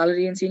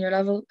physicality in senior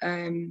level.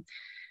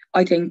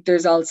 I think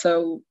there's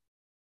also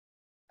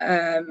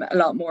a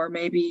lot more,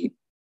 maybe,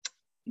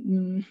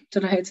 don't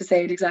know how to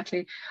say it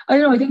exactly. I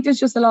don't know. I think there's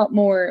just a lot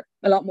more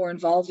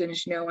involved in it.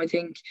 I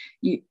think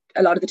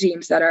a lot of the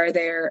teams that are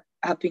there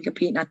have been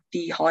competing at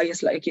the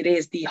highest, like, it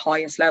is the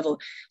highest level.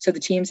 So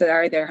the teams that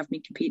are there have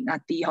been competing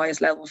at the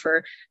highest level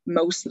for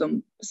most of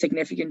them a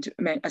significant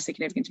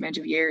amount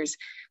of years.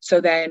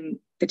 So then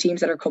the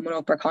teams that are coming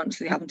up are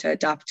constantly having to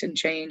adapt and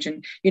change,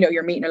 and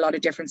you're meeting a lot of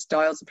different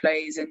styles of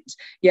plays. And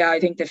yeah, I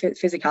think the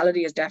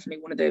physicality is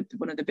definitely one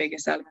of the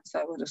biggest elements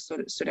that would have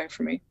stood out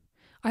for me.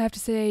 I have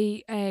to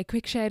say a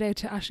quick shout out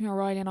to Aisling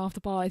O'Reilly on Off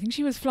the Ball. I think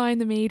she was flying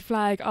the Meath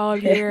flag all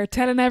year,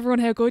 telling everyone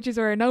how good you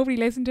were. Nobody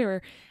listened to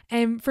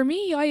her. For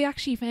me, I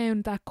actually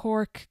found that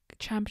Cork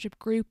Championship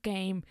group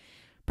game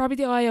probably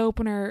the eye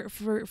opener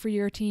for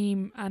your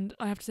team, and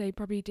I have to say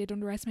probably did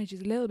underestimate you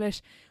a little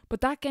bit. But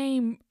that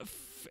game,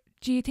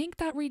 do you think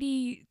that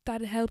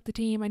helped the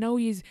team? I know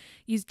you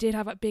did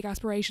have big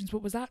aspirations,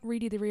 but was that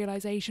really the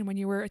realisation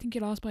when I think you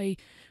lost by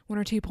 1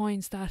 or 2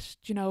 points, that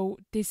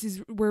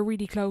we're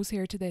really close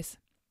here to this?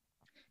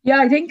 Yeah,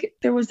 I think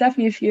there was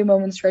definitely a few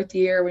moments throughout the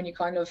year when you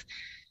kind of,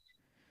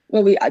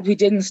 well, we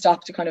didn't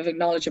stop to kind of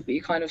acknowledge it, but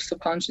you kind of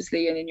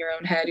subconsciously and in your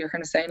own head, you're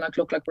kind of saying, like,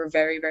 look, like, we're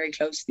very, very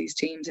close to these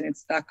teams, and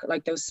it's that,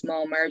 like, those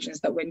small margins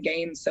that win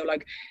games. So,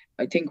 like,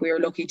 I think we were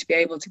lucky to be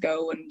able to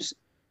go and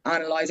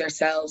analyze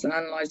ourselves and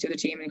analyze the other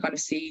team and kind of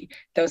see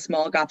those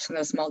small gaps and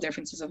those small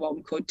differences of what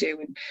we could do.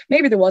 And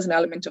maybe there was an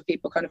element of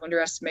people kind of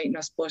underestimating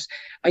us, but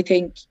I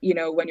think,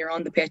 when you're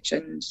on the pitch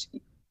and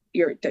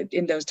you're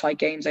in those tight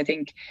games, I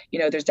think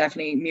there's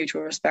definitely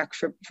mutual respect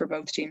for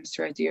both teams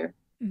throughout the year.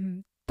 Mm-hmm.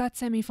 that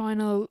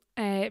semi-final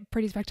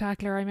pretty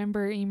spectacular. I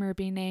remember Emer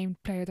being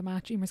named player of the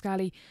match, Emer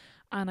Scally,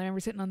 and I remember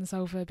sitting on the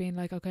sofa being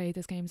like, okay,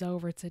 this game's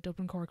over, it's a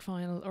Dublin Cork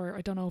final, or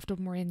I don't know if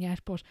Dublin were in yet,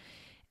 but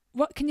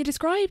what can you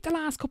describe the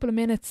last couple of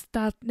minutes,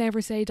 that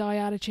never say die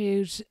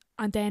attitude,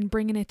 and then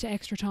bringing it to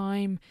extra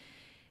time?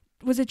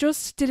 Was it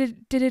just, did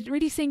it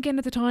really sink in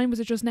at the time? Was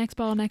it just next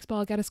ball,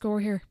 get a score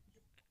here?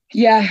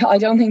 Yeah, I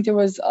don't think there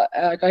was,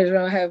 I don't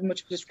know how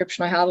much of a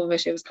description I have of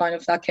it. It was kind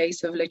of that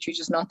case of literally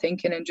just not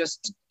thinking and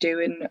just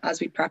doing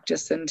as we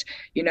practice. And,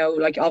 you know,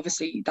 like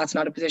obviously that's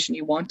not a position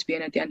you want to be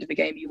in at the end of the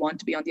game. You want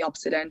to be on the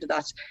opposite end of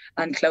that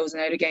and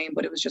closing out a game.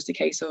 But it was just a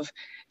case of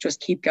just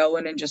keep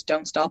going and just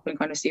don't stop and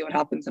kind of see what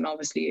happens. And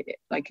obviously,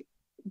 like,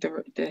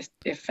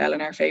 it fell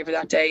in our favour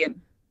that day.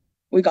 And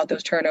we got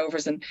those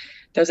turnovers and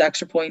those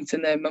extra points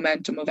and the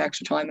momentum of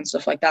extra time and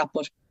stuff like that.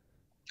 But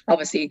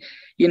obviously,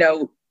 you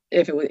know,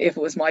 if it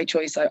was my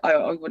choice,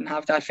 I wouldn't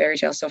have that fairy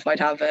tale stuff.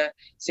 I'd have a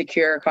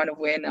secure kind of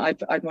win.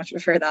 I'd much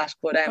prefer that.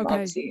 But Okay.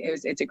 obviously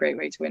it's a great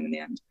way to win in the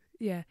end.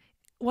 Yeah.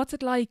 What's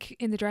it like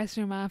in the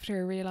dressing room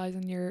after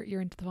realising you're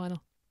into the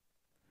final?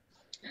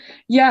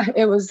 Yeah,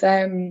 it was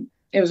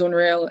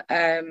unreal.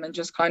 And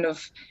just kind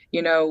of,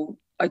 you know,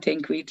 I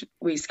think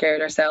we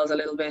scared ourselves a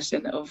little bit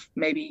of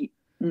maybe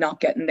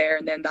not getting there,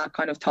 and then that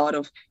kind of thought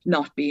of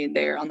not being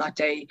there on that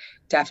day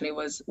definitely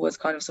was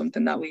kind of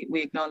something that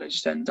we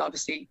acknowledged. And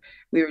obviously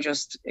we were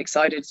just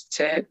excited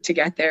to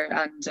get there,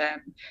 and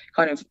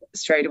kind of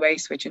straight away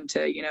switching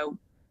to, you know,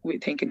 we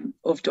thinking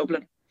of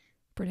Dublin.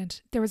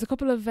 Brilliant. There was a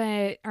couple of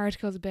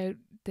articles about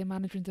the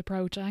management's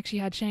approach. I actually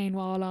had Shane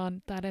Wall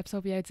on, that episode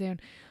will be out soon,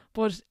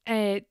 but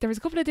there was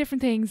a couple of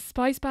different things: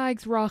 spice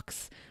bags,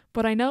 rocks.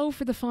 But I know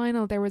for the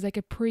final there was like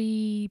a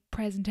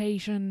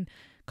pre-presentation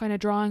kind of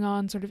drawing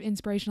on sort of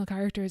inspirational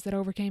characters that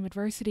overcame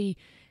adversity.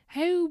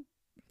 How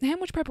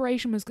much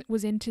preparation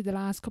was into the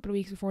last couple of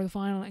weeks before the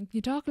final? And can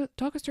you talk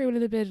us through a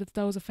little bit of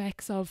those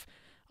effects of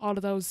all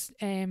of those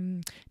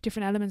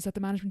different elements that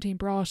the management team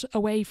brought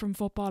away from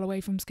football,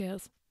 away from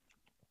skills?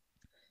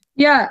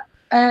 Yeah,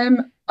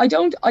 I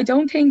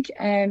don't think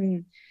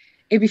it'd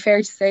be fair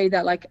to say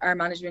that like our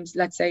management,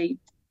 let's say,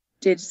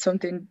 did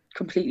something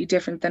completely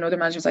different than other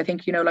managers. I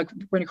think, you know, like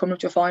when you come up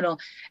to a final,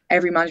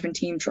 every management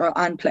team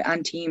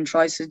team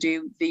tries to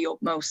do the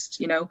utmost,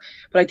 you know.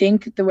 But I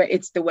think the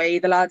way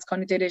the lads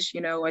kind of did it,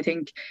 you know. I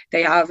think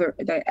they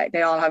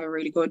all have a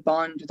really good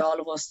bond with all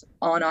of us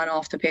on and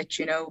off the pitch,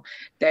 you know.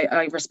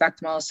 I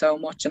respect them all so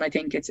much, and I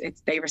think it's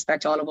they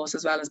respect all of us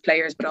as well as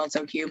players, but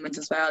also humans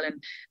as well.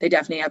 And they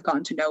definitely have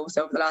gotten to know us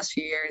over the last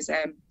few years.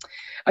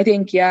 I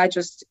think, yeah,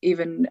 just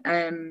even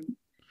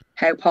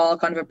how Paul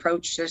kind of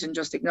approached it, and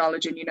just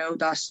acknowledging, you know,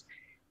 that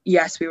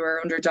yes, we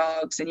were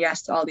underdogs, and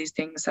yes, all these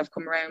things have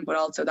come around, but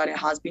also that it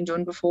has been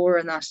done before,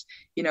 and that,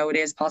 you know, it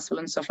is possible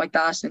and stuff like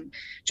that. And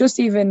just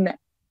even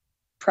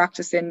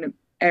practicing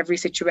every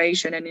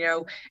situation, and, you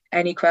know,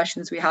 any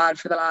questions we had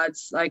for the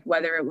lads, like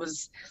whether it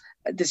was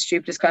the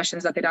stupidest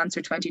questions that they'd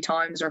answer 20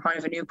 times, or kind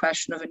of a new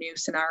question of a new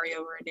scenario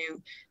or a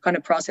new kind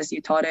of process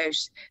you thought out,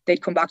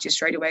 they'd come back to you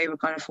straight away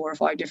with kind of 4 or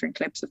 5 different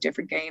clips of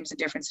different games and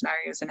different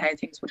scenarios and how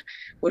things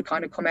would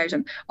kind of come out.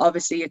 And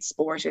obviously it's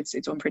sport, it's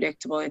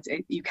unpredictable,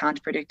 you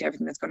can't predict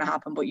everything that's going to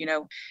happen, but, you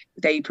know,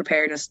 they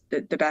prepared us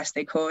the best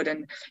they could.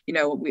 And, you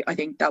know, I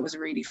think that was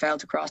really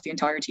felt across the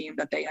entire team,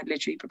 that they had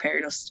literally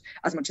prepared us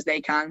as much as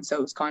they can.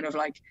 So it's kind of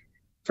like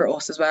for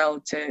us as well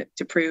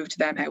to prove to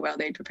them how well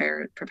they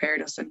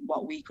prepared us and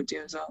what we could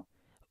do as well.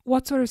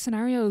 What sort of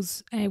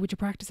scenarios would you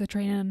practice at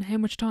training, and how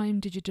much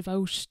time did you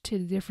devote to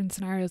the different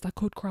scenarios that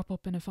could crop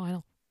up in a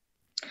final?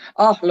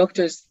 Oh, look,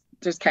 there's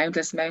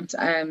countless amounts,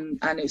 and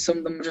some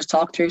of them were just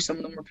talked through, some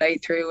of them were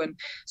played through and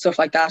stuff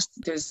like that.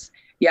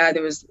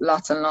 There was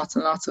lots and lots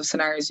and lots of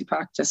scenarios we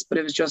practiced, but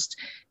it was just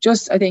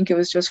I think it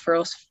was just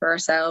for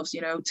ourselves,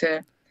 you know,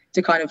 to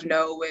kind of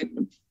know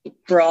in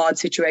broad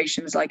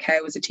situations, like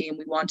how as a team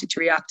we wanted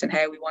to react and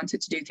how we wanted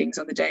to do things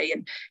on the day.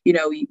 And, you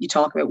know, you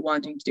talk about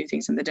wanting to do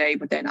things on the day,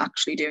 but then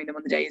actually doing them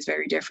on the day is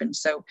very different.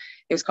 So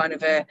it was kind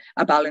of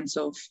a balance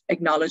of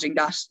acknowledging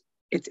that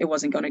it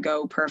wasn't going to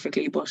go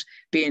perfectly, but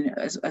being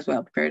as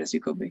well prepared as you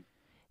could be.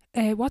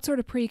 What sort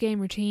of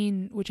pre-game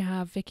routine would you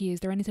have, Vikki? Is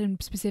there anything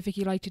specific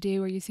you like to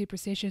do? Are you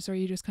superstitious, or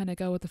you just kind of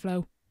go with the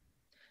flow?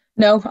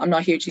 No, I'm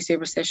not hugely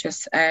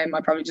superstitious. I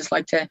probably just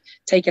like to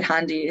take it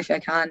handy if I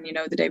can, you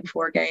know, the day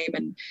before a game.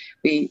 And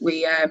we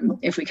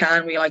if we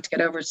can, we like to get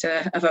over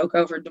to Evoke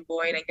over in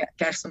Dunboyne and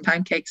get some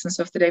pancakes and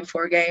stuff the day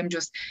before a game.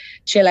 Just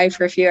chill out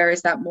for a few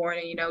hours that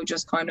morning, you know,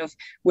 just kind of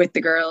with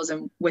the girls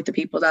and with the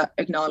people that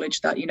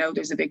acknowledge that, you know,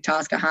 there's a big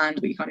task at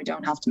hand, but you kind of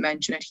don't have to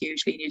mention it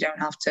hugely, and you don't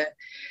have to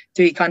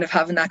be kind of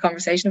having that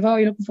conversation of, oh,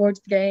 you're looking forward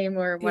to the game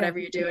or whatever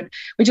you're doing,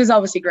 which is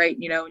obviously great,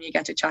 you know, and you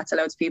get to chat to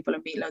loads of people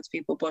and meet loads of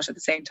people. But at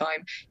the same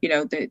time, you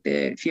know,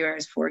 the few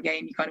hours before a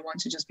game, you kind of want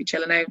to just be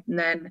chilling out.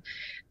 And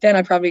then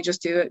I probably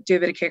just do a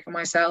bit of kicking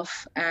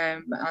myself,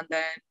 and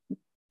then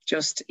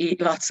just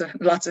eat lots of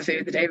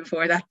food the day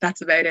before.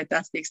 That's about it.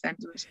 That's the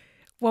extent of it.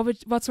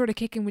 What sort of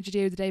kicking would you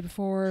do the day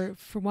before?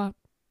 For what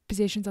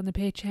positions on the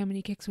pitch? How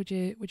many kicks would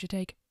you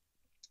take?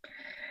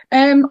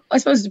 I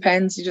suppose it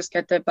depends. You just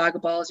get the bag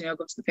of balls, go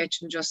to the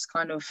pitch and just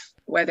kind of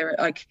whether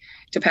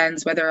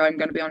depends whether I'm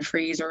going to be on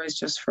freeze or is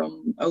just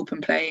from open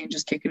play and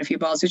just kicking a few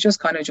balls. It's just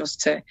kind of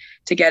just to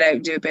get out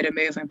and do a bit of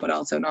movement, but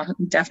also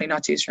definitely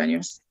not too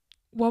strenuous.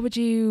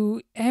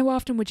 How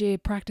often would you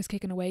practice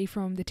kicking away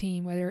from the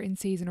team, whether in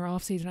season or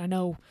off season? I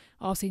know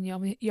off season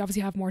you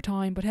obviously have more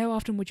time, but how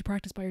often would you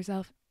practice by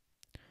yourself?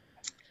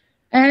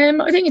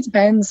 I think it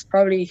depends.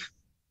 Probably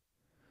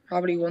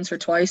once or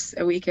twice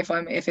a week if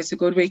it's a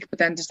good week. But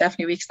then there's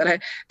definitely weeks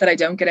that I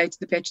don't get out to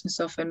the pitch and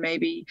stuff, and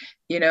maybe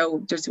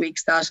there's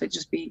weeks that it'd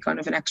just be kind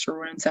of an extra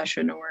running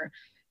session or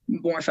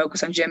more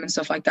focus on gym and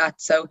stuff like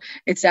that. So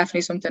it's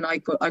definitely something I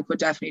could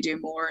definitely do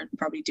more and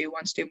probably do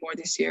want to do more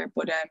this year.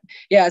 But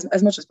yeah,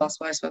 as much as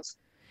possible, I suppose.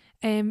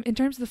 In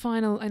terms of the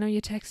final, I know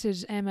you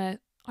texted Emma,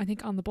 I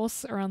think on the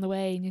bus or on the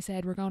way, and you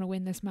said we're going to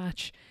win this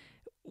match.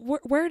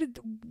 Where did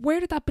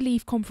that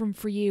belief come from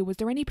for you? Was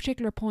there any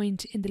particular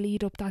point in the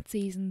lead up that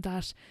season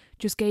that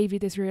just gave you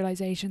this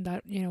realisation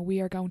that we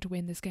are going to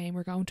win this game,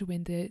 we're going to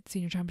win the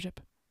senior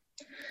championship?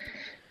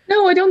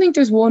 No, I don't think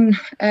there's one.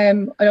 I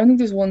don't think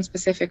there's one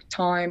specific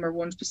time or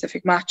one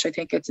specific match. I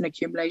think it's an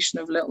accumulation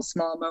of little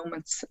small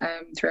moments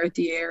throughout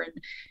the year,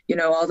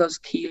 and all those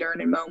key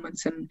learning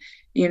moments. And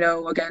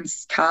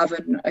against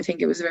Cavan, I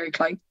think it was a very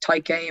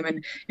tight game.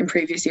 And in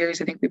previous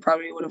years, I think we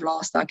probably would have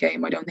lost that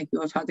game. I don't think we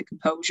would have had the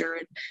composure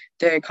and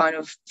the kind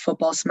of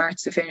football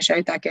smarts to finish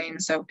out that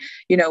game. So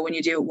when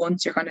you do it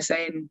once, you're kind of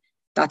saying,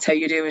 that's how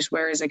you do it.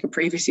 Whereas like in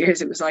previous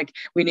years, it was like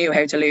we knew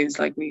how to lose.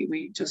 Like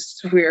we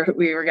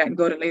were getting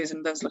good at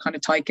losing those kind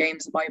of tight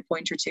games by a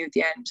point or two at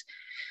the end.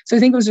 So I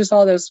think it was just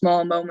all those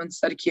small moments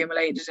that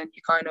accumulated, and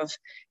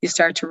you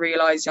start to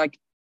realize like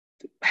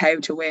how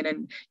to win.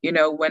 And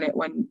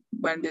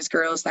when there's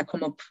girls that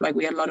come up, like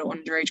we had a lot of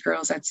underage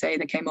girls, I'd say,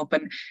 that came up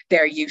and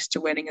they're used to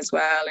winning as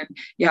well. And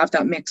you have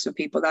that mix of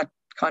people that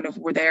kind of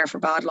were there for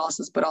bad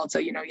losses, but also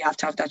you have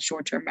to have that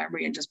short-term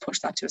memory and just push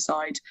that to a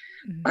side.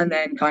 And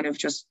then kind of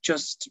just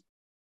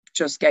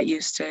get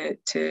used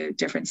to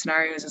different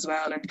scenarios as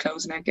well and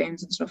closing out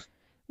games and stuff.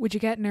 Would you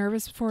get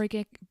nervous before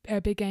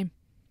a big game?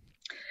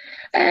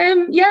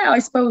 Yeah, I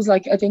suppose I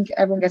think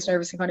everyone gets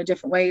nervous in kind of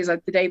different ways.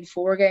 Like the day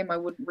before a game, I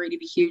wouldn't really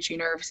be hugely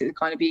nervous. It would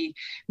kind of be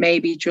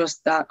maybe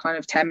just that kind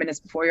of 10 minutes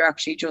before you're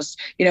actually just,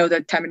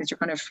 the 10 minutes you're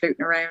kind of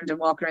fluting around and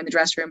walking around the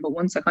dressing room. But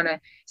once I kind of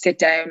sit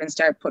down and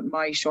start putting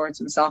my shorts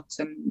and socks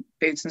and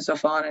boots and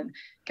stuff on and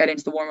get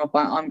into the warm up,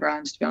 I'm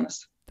grand, to be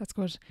honest. That's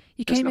good.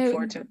 Just look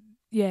forward to it.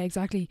 Yeah,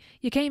 exactly.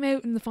 You came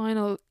out in the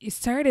final, you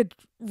started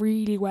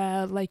really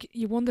well. Like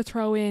you won the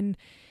throw in,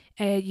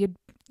 you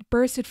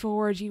bursted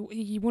forward,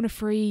 you won a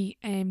free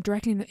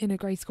directly in a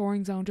great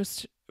scoring zone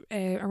just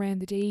around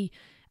the D,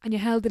 and you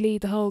held the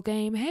lead the whole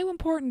game. How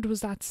important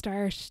was that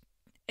start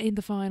in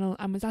the final,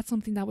 and was that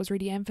something that was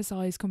really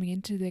emphasised coming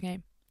into the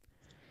game?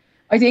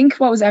 I think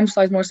what was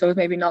emphasised more so was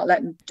maybe not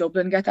letting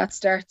Dublin get that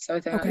start. So I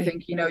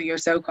think you're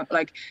so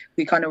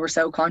we kind of were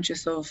so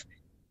conscious of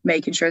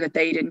making sure that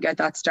they didn't get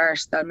that start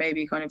that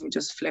maybe kind of we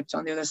just flipped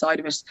on the other side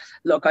of it.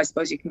 Look, I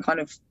suppose you can kind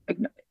of,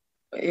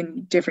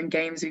 in different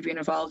games we've been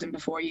involved in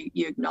before, you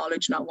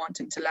acknowledge not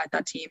wanting to let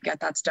that team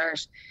get that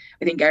start.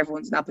 I think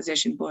everyone's in that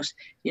position, but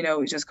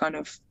it just kind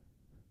of,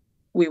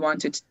 we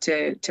wanted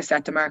to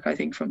set the mark, I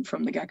think, from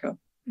the get-go.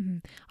 Mm-hmm.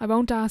 I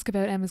won't ask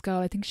about Emma's goal.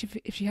 I think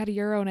if she had a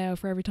euro now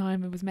for every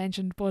time it was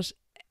mentioned, but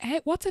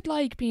what's it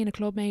like being a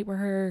clubmate with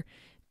her?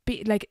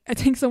 I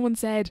think someone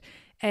said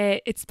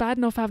it's bad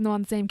enough having them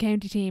on the same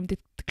county team. The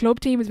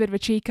club team is a bit of a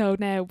cheat code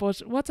now,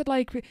 but what's it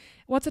like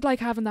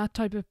having that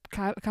type of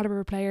caliber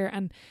of player?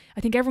 And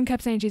I think everyone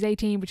kept saying she's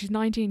 18, but she's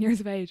 19 years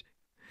of age.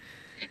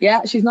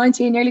 Yeah, she's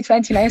 19, nearly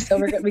 20 now, so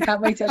we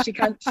can't wait till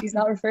she's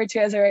not referred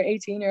to as her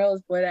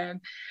 18-year-old. But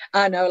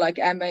I know, like,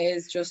 Emma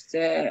is just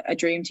a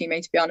dream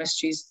teammate, to be honest.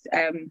 She's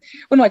one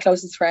of my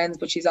closest friends,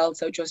 but she's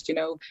also just,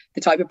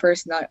 the type of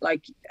person that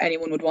like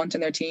anyone would want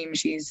in their team.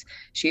 She's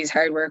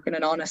hardworking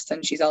and honest,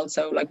 and she's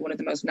also like one of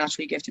the most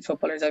naturally gifted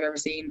footballers I've ever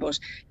seen. But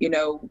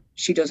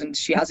she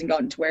hasn't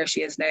gotten to where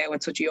she is now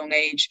at such a young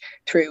age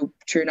through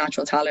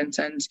natural talent.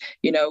 And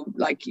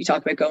like you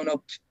talk about going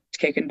up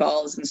kicking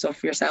balls and stuff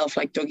for yourself,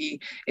 like Dougie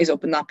is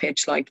up in that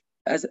pitch like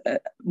as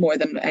more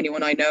than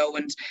anyone I know,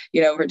 and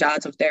her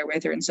dad's up there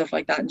with her and stuff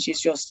like that, and she's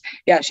just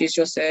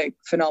a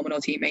phenomenal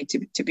teammate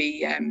to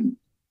be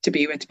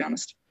with, to be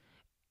honest.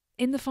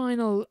 In the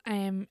final,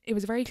 it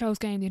was a very close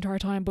game the entire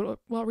time, but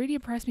what really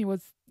impressed me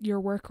was your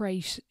work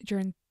rate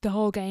during the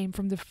whole game,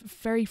 from the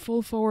very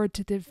full forward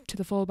to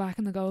the full back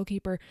and the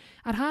goalkeeper.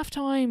 At half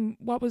time,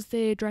 what was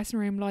the dressing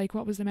room like?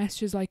 What was the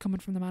messages like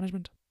coming from the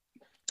management?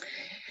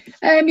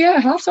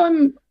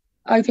 Halftime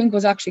I think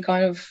was actually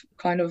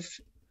kind of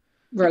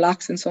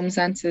relaxed in some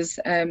senses.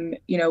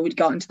 We'd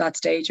gotten to that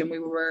stage and we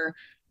were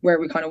where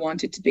we kind of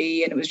wanted to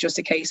be, and it was just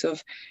a case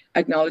of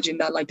acknowledging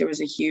that like there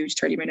was a huge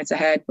 30 minutes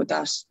ahead, but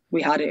that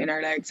we had it in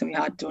our legs and we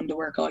had done the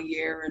work all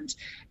year, and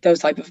those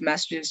type of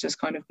messages just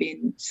kind of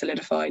being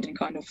solidified and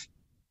kind of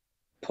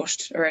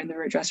pushed around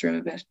the dressing room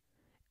a bit.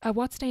 At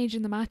what stage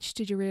in the match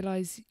did you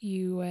realise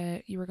you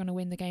were going to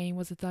win the game?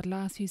 Was it that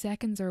last few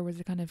seconds, or was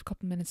it kind of a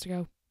couple of minutes to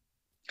go?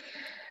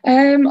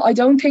 I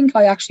don't think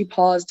I actually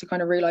paused to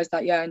kind of realize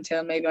that, yeah,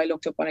 until maybe I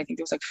looked up when I think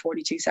there was like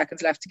 42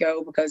 seconds left to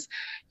go, because,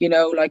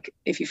 like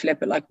if you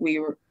flip it, like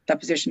that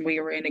position we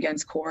were in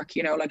against Cork,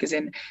 like as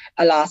in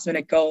a last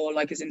minute goal,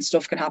 like as in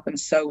stuff can happen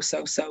so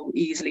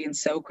easily and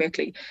so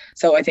quickly.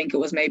 So I think it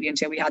was maybe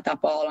until we had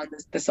that ball on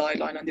the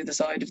sideline on the other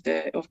side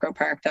of Grove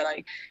Park that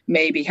I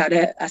maybe had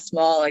a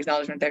small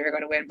acknowledgement that we were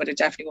going to win, but it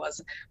definitely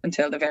was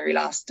until the very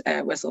last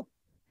whistle.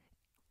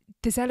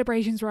 The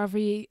celebrations were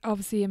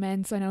obviously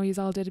immense. I know you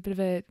all did a bit of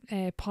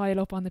a pile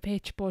up on the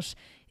pitch, but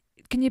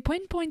can you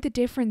pinpoint the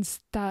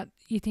difference that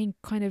you think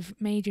kind of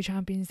made you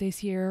champions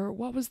this year?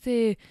 What was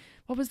the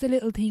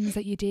little things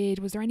that you did?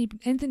 Was there anything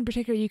in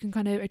particular you can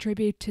kind of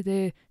attribute to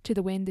the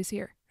win this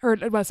year? Or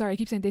well, sorry, I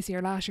keep saying this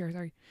year, last year.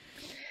 Sorry.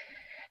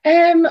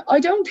 I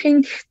don't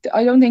think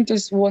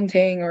there's one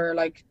thing, or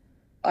like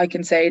I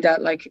can say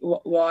that like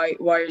why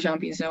you're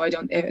champions. No, I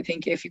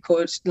think if you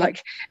could,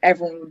 like,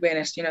 everyone would win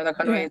it. That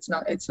kind of way. Yeah.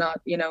 It's not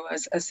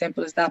as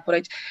simple as that.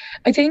 But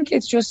I think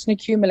it's just an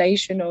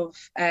accumulation of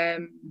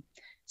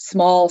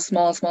small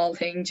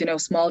things.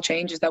 Small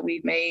changes that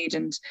we've made,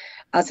 and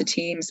as a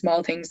team,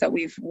 small things that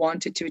we've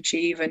wanted to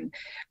achieve. And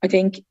I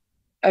think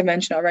I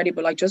mentioned already,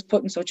 but like just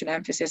putting such an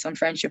emphasis on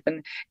friendship,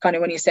 and kind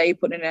of when you say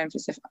putting an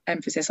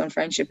emphasis on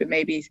friendship, it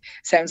maybe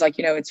sounds like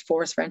it's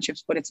forced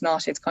friendships, but it's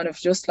not. It's kind of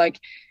just like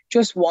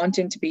just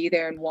wanting to be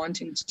there and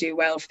wanting to do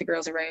well for the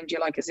girls around you.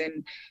 Like as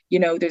in,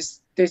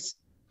 there's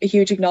a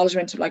huge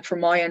acknowledgement, like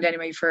from my end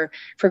anyway, for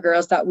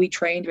girls that we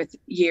trained with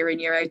year in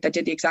year out, that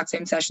did the exact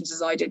same sessions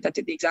as I did, that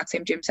did the exact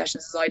same gym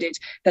sessions as I did,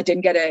 that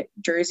didn't get a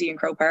jersey in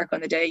Croke Park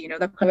on the day, that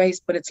kind of ways.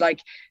 But it's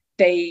like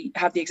they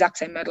have the exact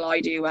same medal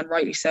I do, and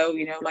rightly so.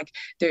 Like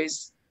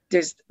there's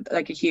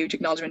like a huge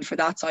acknowledgement for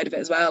that side of it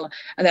as well.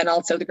 And then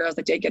also the girls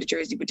that did get a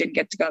jersey but didn't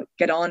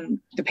get on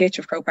the pitch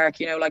of Croke Park,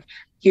 like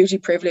hugely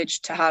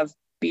privileged to have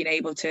been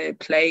able to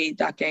play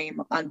that game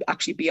and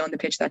actually be on the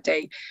pitch that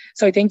day.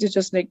 So I think there's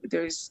just like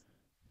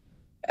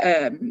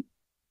um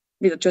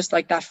just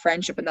like that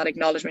friendship and that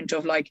acknowledgement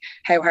of like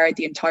how hard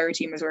the entire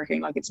team is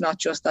working. Like it's not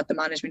just that the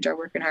management are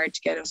working hard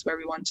to get us where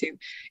we want to.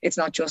 It's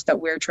not just that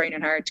we're training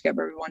hard to get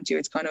where we want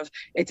to.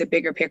 It's a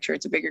bigger picture.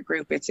 It's a bigger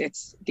group.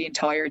 It's the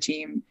entire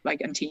team.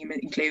 Like, and team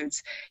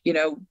includes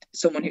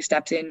someone who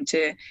steps in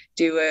to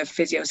do a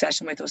physio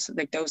session with us.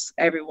 Like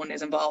everyone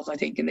is involved, I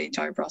think, in the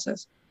entire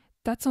process.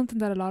 That's something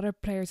that a lot of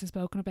players have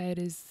spoken about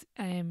is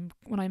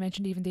when I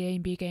mentioned even the A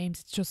and B games,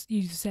 it's just,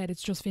 you said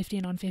it's just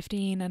 15 on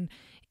 15, and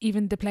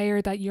even the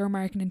player that you're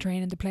marking and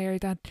training, the player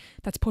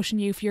that's pushing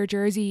you for your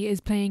jersey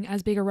is playing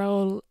as big a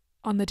role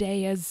on the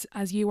day as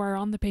you are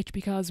on the pitch,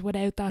 because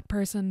without that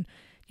person,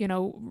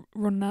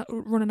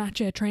 running at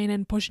you,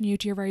 training, pushing you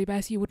to your very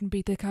best, you wouldn't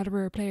be the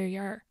caliber of player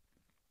you are.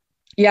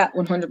 Yeah,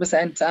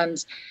 100%.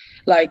 And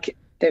like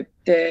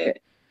the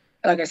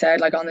like I said,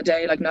 like on the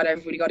day, like not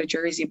everybody got a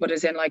jersey, but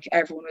as in like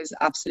everyone was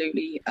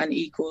absolutely an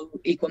equal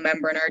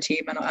member in our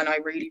team, and I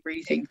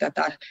really think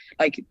that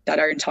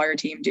our entire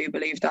team do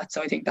believe that.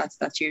 So I think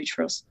that's huge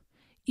for us.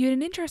 You had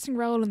an interesting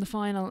role in the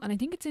final, and I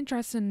think it's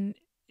interesting.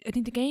 I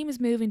think the game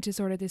is moving to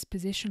sort of this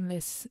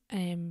positionless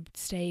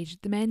stage.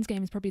 The men's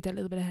game is probably that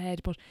little bit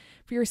ahead, but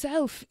for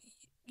yourself,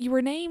 you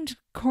were named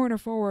corner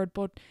forward,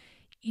 but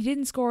you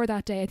didn't score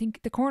that day. I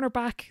think the corner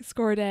back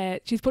scored.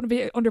 She's put a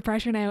bit under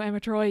pressure now,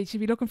 Emma Troy. She'd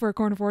be looking for a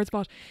corner forward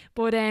spot.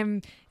 But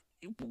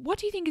what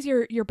do you think is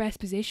your best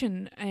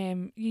position?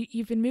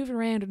 You've been moving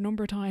around a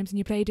number of times and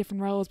you play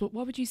different roles, but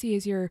what would you see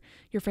as your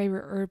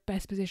favourite or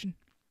best position?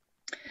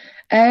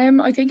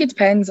 I think it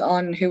depends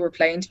on who we're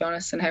playing, to be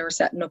honest, and how we're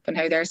setting up and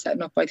how they're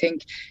setting up. I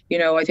think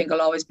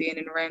I'll always be in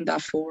and around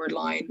that forward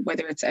line,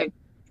 whether it's out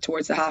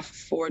towards the half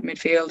forward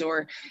midfield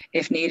or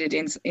if needed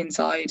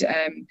inside.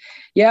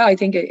 Yeah, I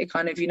think it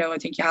kind of, I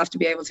think you have to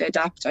be able to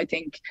adapt. I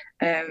think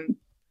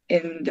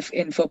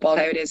in football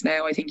how it is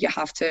now, I think you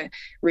have to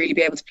really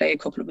be able to play a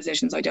couple of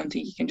positions. I don't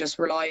think you can just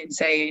rely and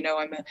say,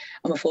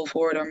 I'm a full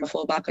forward or I'm a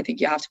full back. I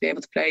think you have to be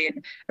able to play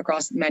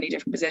across many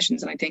different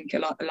positions, and I think a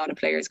lot of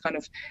players kind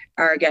of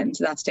are getting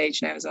to that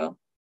stage now as well.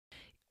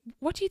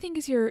 What do you think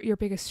is your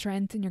biggest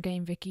strength in your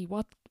game, Vikki?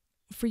 What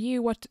for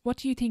you? What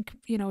do you think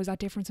is that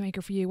difference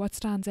maker for you? What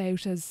stands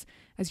out as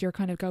your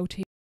kind of go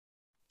to?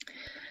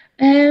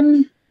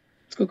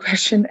 It's a good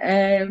question.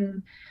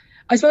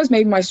 I suppose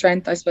maybe my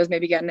strength. I suppose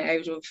maybe getting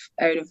out of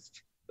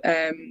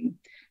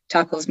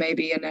tackles,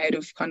 maybe, and out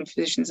of kind of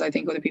positions. I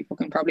think other people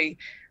can probably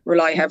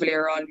rely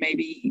heavier on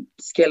maybe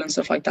skill and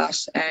stuff like that.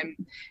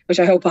 Which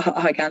I hope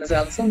I can as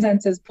well in some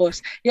senses.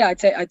 But yeah, I'd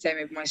say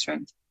maybe my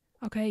strength.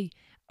 Okay.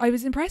 I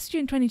was impressed with you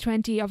in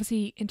 2020,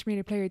 obviously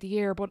Intermediate Player of the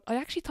Year, but I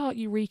actually thought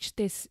you reached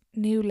this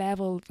new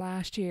level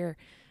last year.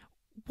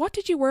 What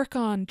did you work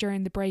on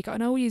during the break? I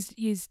know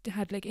you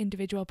had like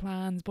individual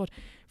plans, but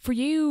for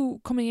you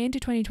coming into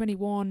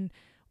 2021,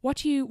 what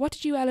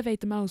did you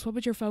elevate the most? What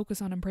was your focus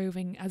on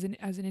improving as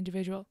an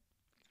individual?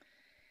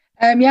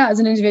 Yeah, as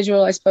an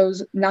individual, I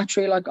suppose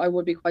naturally, like I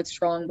would be quite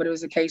strong, but it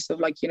was a case of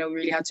like,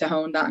 really had to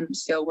hone that and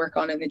still work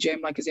on it in the gym,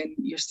 like as in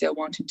you're still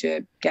wanting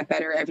to get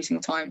better every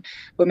single time.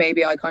 But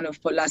maybe I kind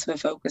of put less of a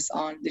focus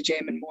on the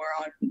gym and more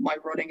on my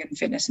running and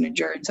fitness and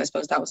endurance. I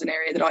suppose that was an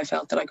area that I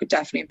felt that I could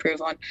definitely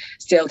improve on.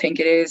 Still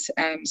think it is,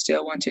 and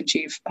still want to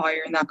achieve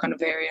higher in that kind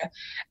of area.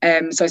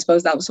 So I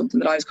suppose that was something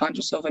that I was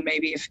conscious of, and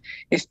maybe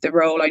if the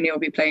role I knew I'd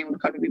be playing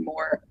would kind of be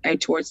more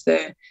out towards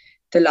the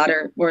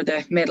latter or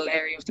the middle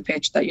area of the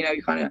pitch, that you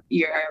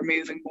are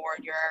moving more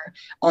and you're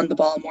on the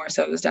ball more.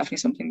 So it was definitely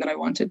something that I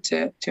wanted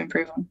to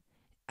improve on.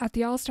 At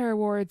the All-Star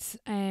Awards,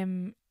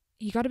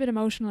 you got a bit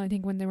emotional, I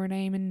think, when they were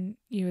naming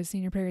you as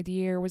Senior Player of the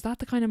Year. Was that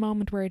the kind of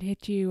moment where it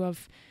hit you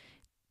of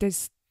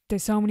there's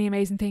so many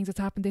amazing things that's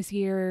happened this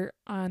year,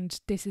 and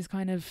this is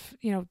kind of,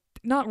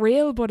 not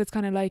real, but it's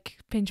kind of like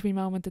pinch me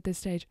moment at this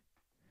stage?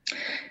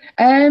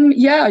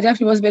 Yeah, I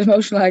definitely was a bit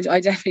emotional. I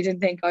definitely didn't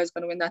think I was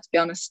going to win that, to be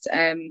honest.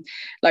 And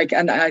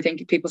I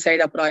think people say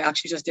that, but I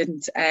actually just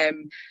didn't.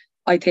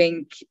 I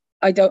think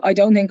I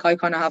don't think I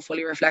kind of have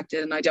fully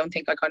reflected, and I don't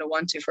think I kind of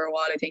want to for a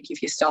while. I think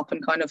if you stop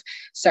and kind of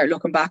start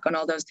looking back on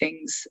all those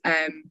things,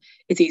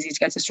 it's easy to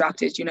get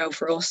distracted,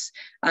 for us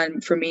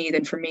and for me.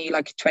 Then for me,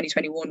 like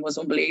 2021 was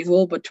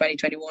unbelievable, but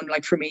 2021,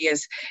 like for me,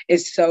 is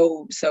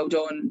so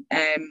done.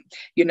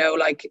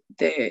 Like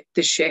the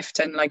shift,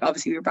 and like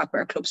obviously we were back with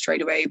our club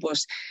straight away, but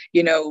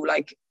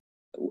like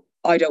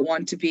I don't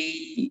want to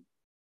be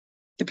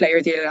the player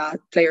of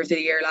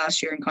the year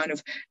last year and kind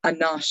of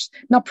and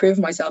not prove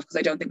myself, because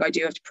I don't think I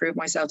do have to prove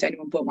myself to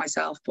anyone but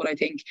myself. But I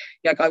think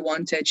like I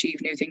want to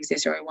achieve new things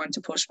this year. I want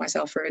to push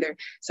myself further.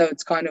 So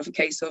it's kind of a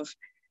case of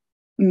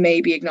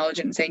maybe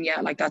acknowledging and saying, yeah,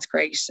 like that's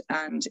great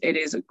and it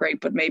is great,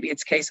 but maybe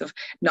it's a case of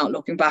not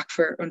looking back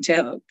for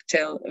until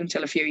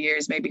a few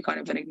years, maybe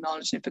kind of an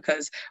acknowledgement,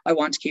 because I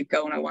want to keep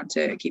going. I want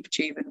to keep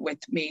achieving with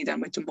Meath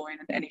and with Dunboyne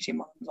and any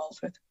team I'm involved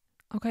with.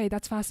 Okay,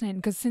 that's fascinating,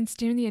 because since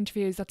doing the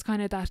interviews, that's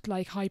kind of that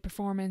like high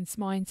performance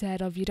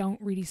mindset of you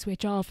don't really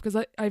switch off.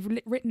 Because I've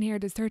written here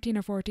there's 13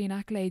 or 14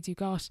 accolades you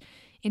got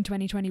in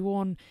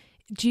 2021.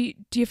 Do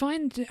you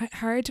find it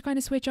hard to kind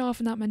of switch off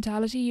in that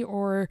mentality?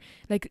 Or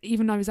like,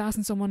 even I was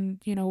asking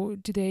someone,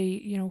 do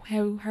they,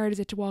 how hard is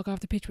it to walk off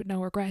the pitch with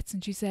no regrets?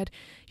 And she said,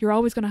 you're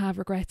always going to have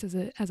regrets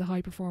as a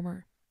high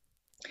performer.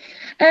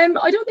 I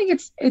don't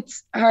think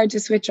it's hard to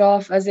switch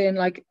off, as in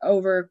like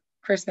over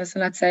Christmas,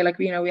 and let's say like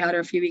we had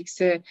a few weeks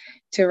to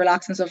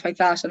relax and stuff like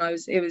that, and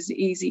it was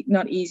easy,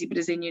 not easy, but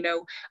as in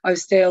I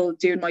was still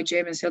doing my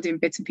gym and still doing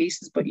bits and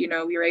pieces, but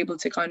you're able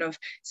to kind of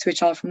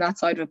switch off from that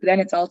side of it. But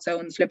then it's also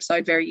on the flip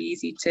side very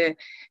easy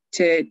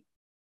to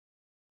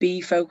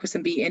be focused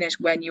and be in it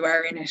when you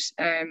are in it,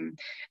 and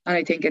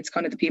I think it's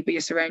kind of the people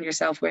you surround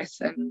yourself with,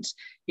 and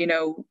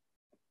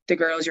the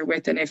girls you're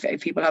with, and if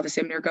people have a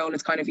similar goal,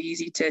 it's kind of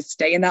easy to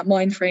stay in that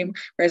mind frame.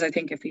 Whereas I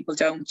think if people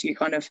don't, you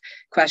kind of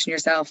question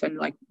yourself and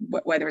like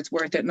whether it's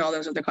worth it and all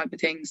those other kind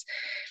of things.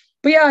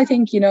 But yeah, I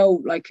think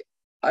like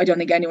I don't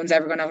think anyone's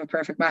ever going to have a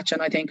perfect match,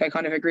 and I think I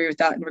kind of agree with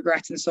that, and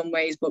regrets in some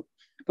ways, but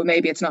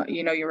maybe it's not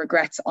your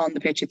regrets on the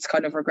pitch, it's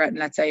kind of regretting,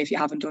 let's say, if you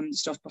haven't done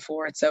stuff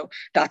before it. So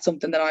that's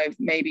something that I've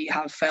maybe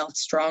have felt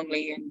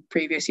strongly in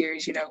previous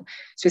years,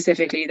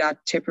 specifically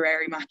that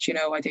Tipperary match.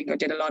 I think I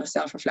did a lot of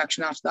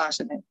self-reflection after that,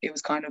 and it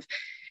was kind of,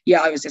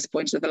 yeah, I was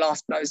disappointed at the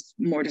loss, but I was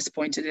more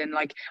disappointed in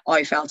like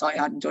I felt I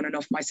hadn't done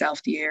enough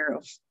myself the year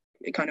of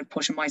kind of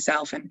pushing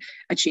myself and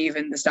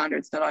achieving the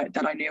standards that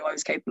I knew I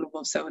was capable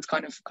of. So it's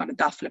kind of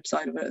that flip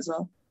side of it as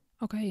well.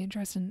 Okay,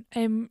 interesting.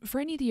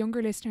 For any of the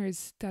younger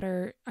listeners that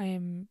are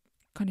kind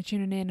of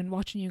tuning in and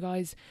watching you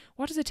guys,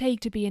 what does it take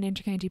to be an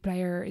intercounty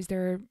player? Is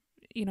there,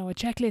 a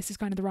checklist is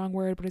kind of the wrong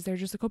word, but is there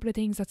just a couple of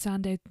things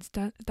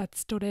that that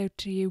stood out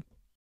to you?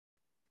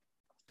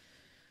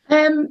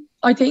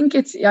 I think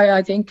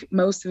I think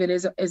most of it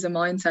is a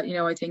mindset.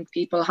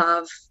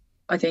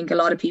 I think a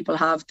lot of people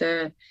have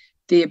the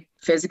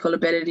physical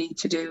ability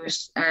to do it,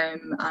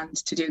 and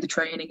to do the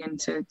training and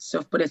to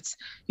stuff, but it's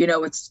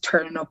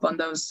turning up on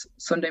those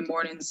Sunday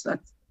mornings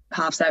at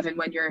 7:30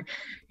 when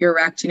you're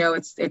wrecked.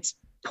 It's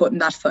putting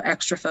that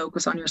extra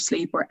focus on your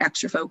sleep or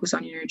extra focus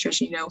on your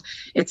nutrition.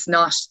 It's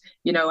not,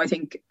 I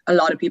think a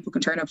lot of people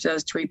can turn up to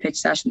those 3 pitch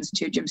sessions,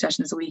 2 gym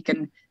sessions a week,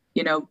 and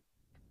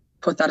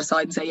put that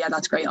aside and say, yeah,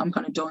 that's great, I'm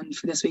kind of done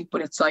for this week.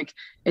 But it's like,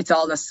 it's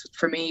all this,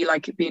 for me,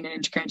 like being an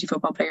intercounty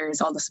football player is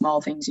all the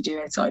small things you do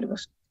outside of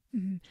it.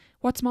 Mm-hmm.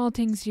 What small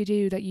things do you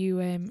do that you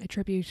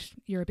attribute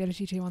your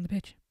ability to on the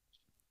pitch?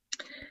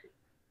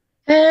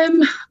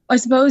 I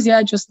suppose,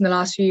 yeah, just in the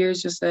last few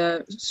years, just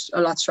a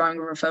lot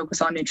stronger of a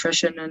focus on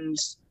nutrition and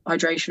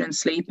hydration and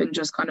sleep, and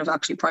just kind of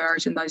actually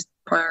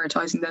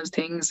prioritizing those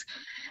things.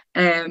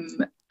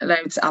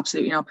 Like, it's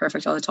absolutely not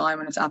perfect all the time,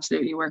 and it's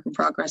absolutely a work in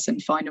progress,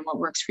 and finding what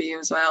works for you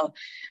as well.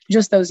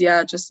 Just those,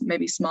 yeah, just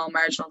maybe small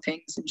marginal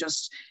things, and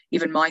just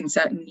even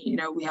mindset. And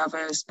we have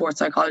a sports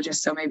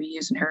psychologist, so maybe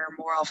using her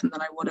more often than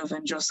I would have,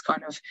 and just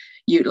kind of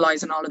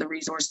utilizing all of the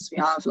resources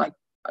we have, like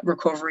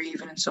recovery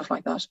even and stuff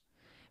like that.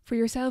 For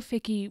yourself,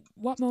 Vikki,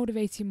 what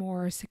motivates you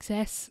more,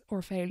 success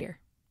or failure?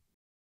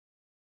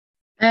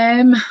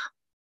 I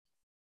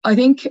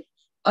think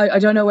I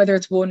don't know whether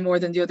it's one more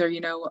than the other.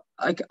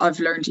 I've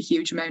learned a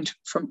huge amount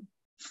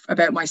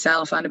about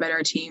myself and about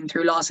our team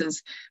through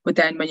losses, but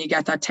then when you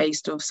get that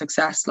taste of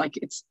success, like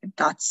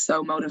that's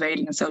so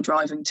motivating and so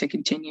driving to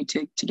continue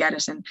to get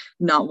it and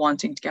not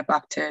wanting to get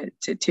back to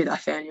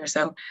that failure.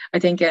 So I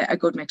think a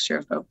good mixture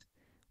of both.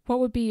 What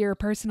would be your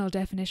personal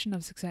definition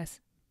of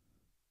success?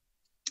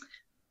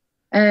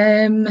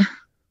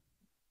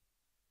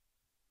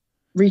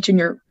 Reaching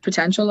your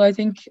potential, I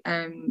think.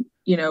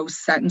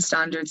 Setting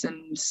standards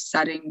and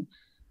setting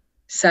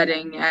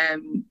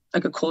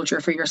like a culture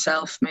for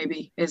yourself,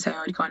 maybe, is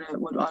how I'd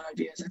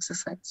view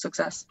as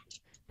success.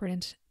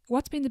 Brilliant.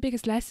 What's been the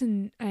biggest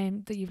lesson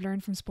that you've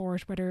learned from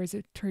sport, whether is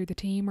it through the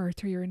team or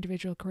through your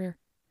individual career?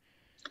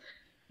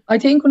 I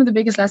think one of the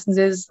biggest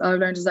lessons I've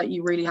learned is that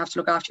you really have to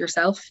look after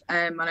yourself.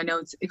 And I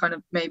know it kind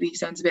of maybe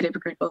sounds a bit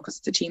hypocritical because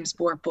it's a team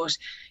sport, but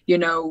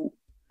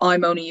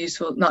I'm not only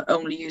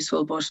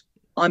useful, but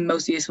I'm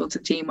most useful to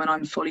the team when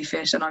I'm fully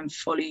fit and I'm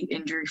fully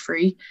injury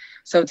free.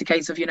 So it's a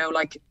case of,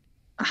 like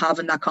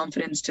having that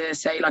confidence to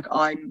say, like,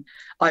 I'm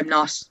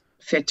not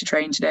fit to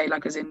train today.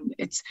 Like, as in,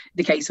 it's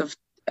the case of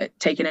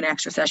taking an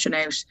extra session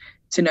out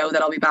to know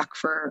that I'll be back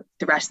for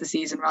the rest of the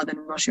season rather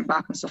than rushing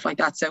back and stuff like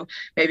that. So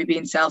maybe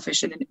being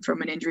selfish and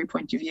from an injury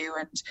point of view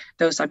and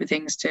those type of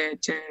things to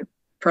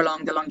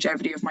prolong the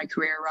longevity of my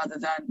career rather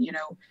than,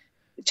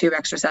 2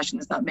 extra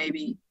sessions that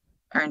maybe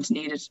aren't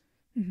needed.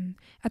 Mm-hmm.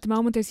 At the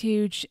moment, there's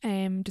huge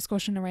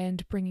discussion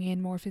around bringing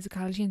in more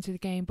physicality into the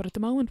game. But at the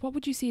moment, what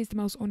would you see as the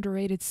most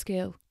underrated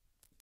skill?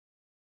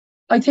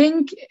 I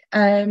think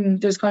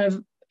there's kind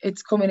of,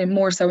 it's coming in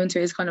more so into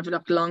is kind of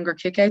like longer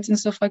kickouts and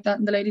stuff like that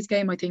in the ladies'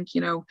 game. I think,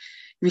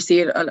 we see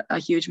it a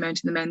huge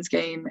amount in the men's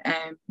game.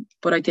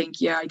 But I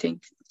think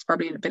it's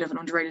probably a bit of an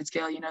underrated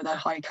skill, that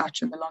high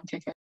catch and the long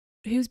kick out.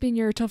 Who's been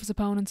your toughest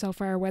opponent so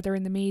far, whether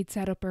in the Meath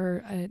setup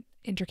or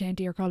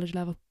inter-county or college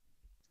level?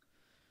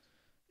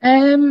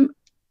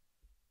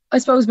 I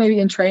suppose maybe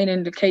in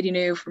training, the Katie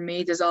New for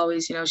me, there's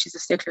always, she's a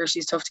stickler,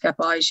 she's tough to get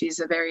by, she's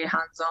a very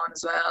hands-on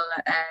as well.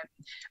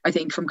 I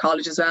think from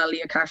college as well,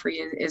 Leah Caffrey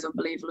is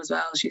unbelievable as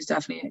well. She's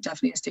definitely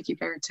a sticky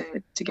player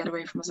to get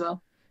away from as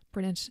well.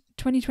 Brilliant.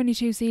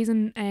 2022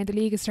 season, the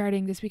league is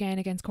starting this weekend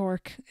against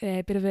Cork.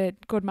 A bit of a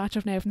good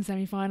matchup now from the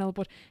semi-final,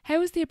 but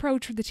how has the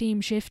approach for the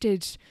team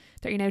shifted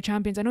that you're now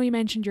champions? I know you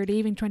mentioned you're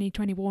leaving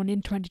 2021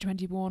 in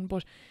 2021,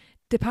 but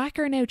the pack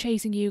are now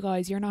chasing you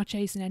guys. You're not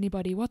chasing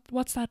anybody.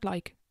 What's that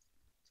like?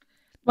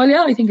 Well,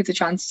 yeah, I think it's a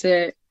chance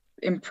to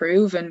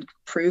improve and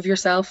prove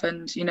yourself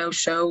and,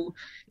 show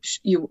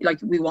you, like,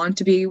 we want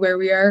to be where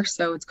we are.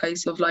 So it's a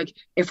case of, like,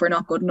 if we're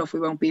not good enough, we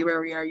won't be where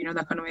we are,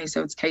 that kind of way.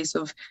 So it's a case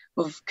of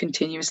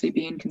continuously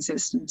being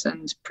consistent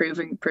and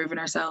proving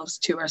ourselves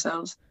to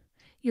ourselves.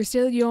 You're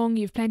still young,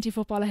 you've plenty of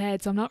football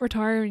ahead, so I'm not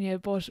retiring you,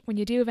 but when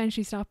you do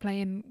eventually stop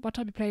playing, what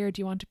type of player do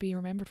you want to be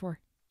remembered for?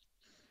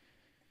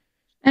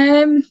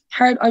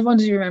 I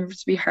wanted to remember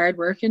to be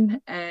hardworking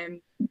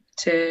and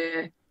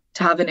to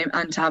have an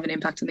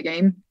impact in the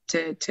game,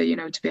 to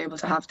be able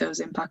to have those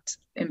impacts,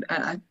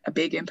 a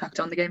big impact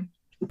on the game.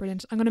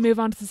 Brilliant. I'm going to move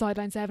on to the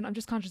sideline 7. I'm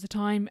just conscious of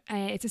time.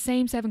 It's the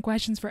same 7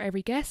 questions for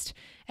every guest.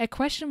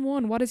 Question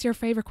 1: what is your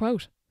favourite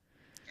quote?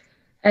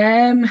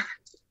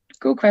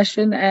 Good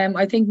question.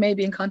 I think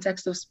maybe in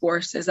context of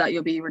sports is that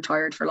you'll be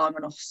retired for long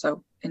enough,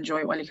 so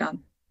enjoy it while you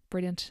can.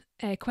 Brilliant.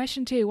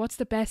 Question 2: what's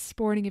the best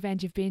sporting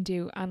event you've been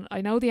to? And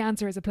I know the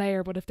answer as a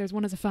player, but if there's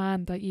one as a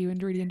fan that you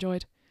really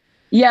enjoyed.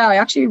 Yeah, I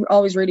actually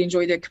always really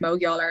enjoy the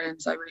Camogie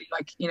All-Irelands. I really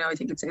like, I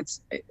think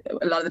it's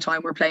a lot of the time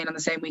we're playing on the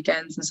same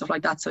weekends and stuff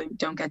like that, so you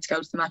don't get to go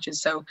to the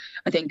matches. So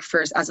I think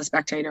first, as a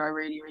spectator, I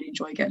really, really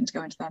enjoy getting to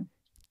go into them.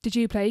 Did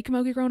you play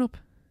Camogie growing up?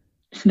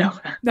 No,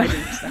 I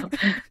didn't.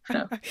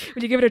 No.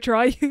 Would you give it a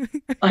try?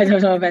 I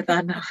don't know about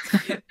that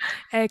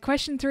now.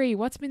 Question 3: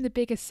 what's been the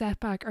biggest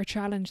setback or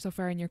challenge so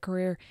far in your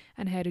career,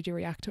 and how did you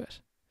react to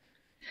it?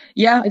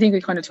 Yeah, I think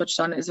we kind of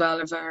touched on it as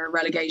well, of our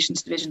relegation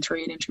to Division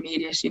 3 and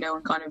intermediate,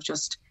 and kind of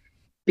just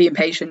being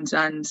patient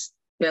and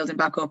building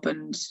back up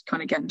and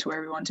kind of getting to where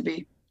we want to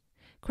be.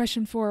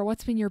 Question 4: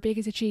 what's been your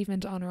biggest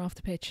achievement on or off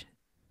the pitch?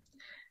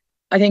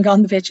 I think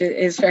on the pitch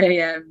is very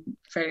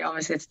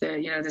obvious. It's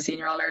the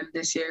Senior All-Ireland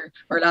this year,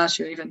 or last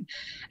year even.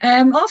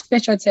 Off the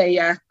pitch, I'd say,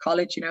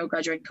 college,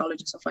 graduating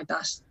college and stuff like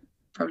that,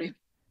 probably.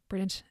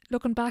 Brilliant.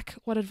 Looking back,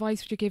 what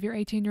advice would you give your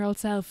 18-year-old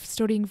self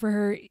studying for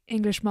her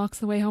English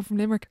mocks on the way home from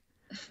Limerick?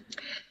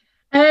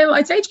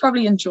 I'd say to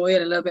probably enjoy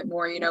it a little bit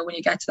more. When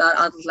you get to that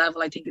adult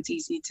level, I think it's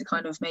easy to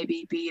kind of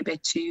maybe be a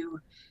bit too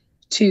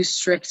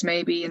strict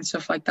maybe and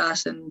stuff like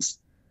that, and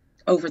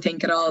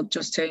overthink it all,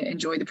 just to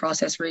enjoy the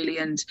process really,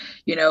 and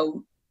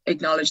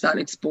acknowledge that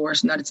it's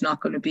sport and that it's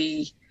not going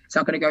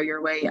to go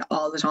your way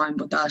all the time,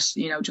 but that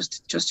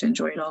just to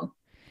enjoy it all.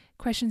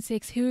 Question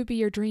 6: who would be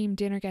your dream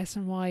dinner guest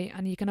and why?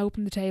 And you can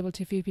open the table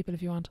to a few people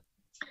if you want.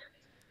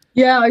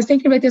 Yeah, I was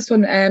thinking about this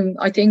one.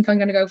 I think I'm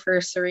going to go for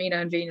Serena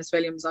and Venus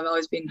Williams. I've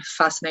always been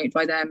fascinated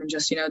by them, and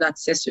just that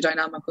sister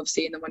dynamic of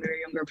seeing them when they were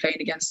younger playing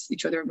against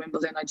each other in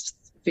Wimbledon. I just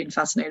been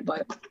fascinated by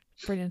it.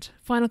 Brilliant.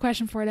 Final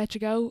question before I let you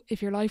go: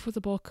 if your life was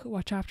a book,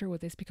 what chapter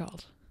would this be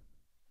called?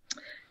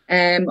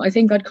 I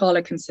think I'd call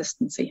it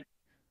consistency.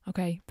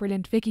 Okay,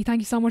 brilliant. Vikki,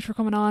 thank you so much for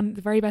coming on.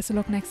 The very best of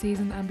luck next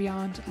season and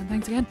beyond. And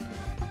thanks again.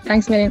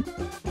 Thanks, Million.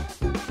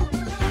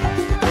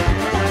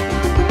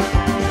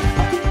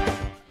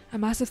 A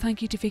massive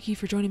thank you to Vikki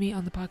for joining me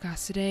on the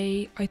podcast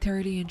today. I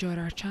thoroughly enjoyed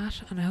our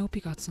chat and I hope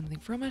you got something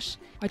from it.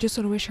 I just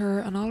want to wish her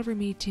and all of her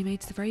Meath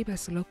teammates the very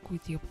best of luck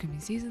with the upcoming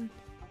season.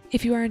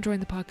 If you are enjoying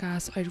the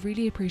podcast, I'd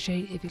really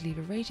appreciate if you leave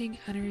a rating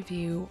and a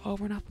review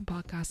over on Apple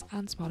Podcasts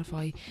and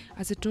Spotify,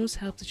 as it does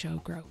help the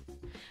show grow.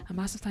 A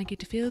massive thank you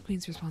to Field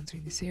Queens for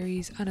sponsoring the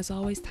series, and as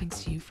always,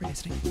 thanks to you for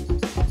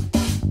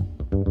listening.